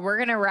 girl, we're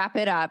going to wrap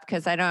it up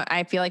because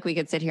I feel like we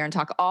could sit here and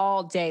talk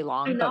all day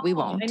long, but we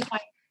won't. I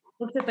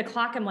looked at the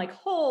clock. I'm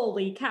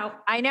holy cow.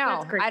 I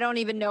know. I don't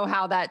even know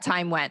how that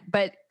time went,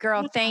 but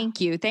girl,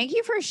 thank you. Thank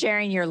you for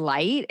sharing your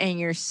light and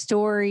your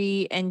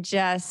story and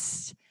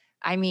just,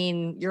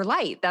 your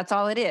light. That's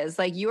all it is.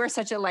 You are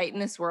such a light in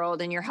this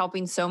world and you're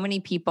helping so many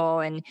people.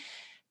 And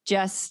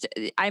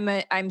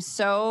I'm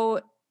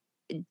so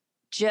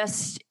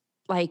just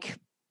like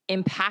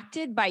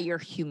impacted by your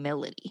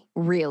humility,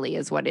 really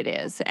is what it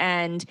is.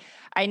 And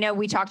I know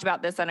we talked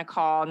about this on a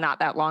call not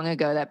that long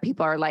ago, that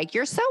people are like,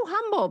 you're so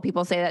humble.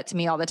 People say that to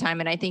me all the time.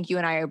 And I think you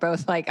and I are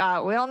both like,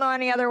 we don't know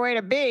any other way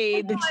to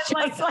be. I'm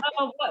like,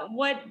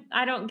 what?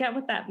 I don't get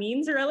what that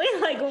means, really.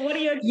 Like, what do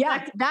you expect?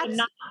 Yeah, that's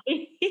not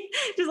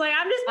just like,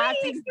 I'm just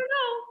me.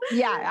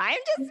 Yeah, I'm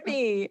just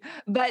me.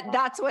 But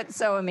that's what's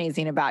so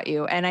amazing about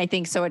you, and I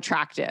think so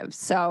attractive.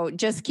 So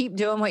just keep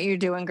doing what you're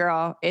doing,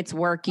 girl. It's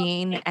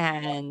working,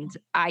 and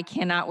I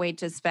cannot wait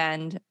to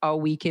spend a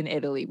week in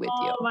Italy with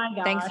you. Oh my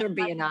gosh. Thanks for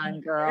being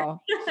on,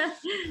 girl.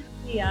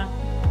 Yeah.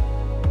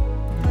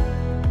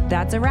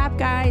 That's a wrap,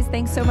 guys.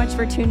 Thanks so much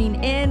for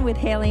tuning in with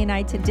Hailey and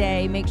I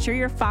today. Make sure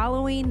you're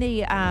following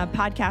the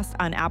podcast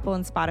on Apple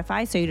and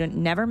Spotify so you don't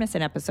never miss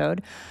an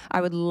episode.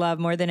 I would love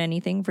more than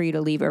anything for you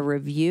to leave a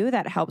review.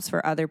 That helps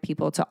for other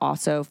people to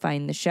also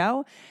find the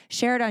show.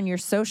 Share it on your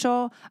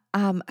social.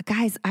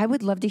 Guys, I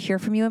would love to hear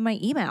from you in my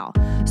email.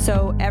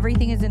 So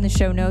everything is in the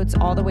show notes,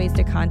 all the ways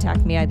to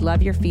contact me. I'd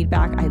love your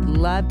feedback. I'd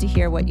love to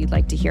hear what you'd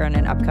like to hear on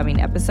an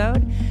upcoming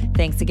episode.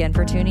 Thanks again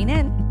for tuning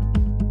in.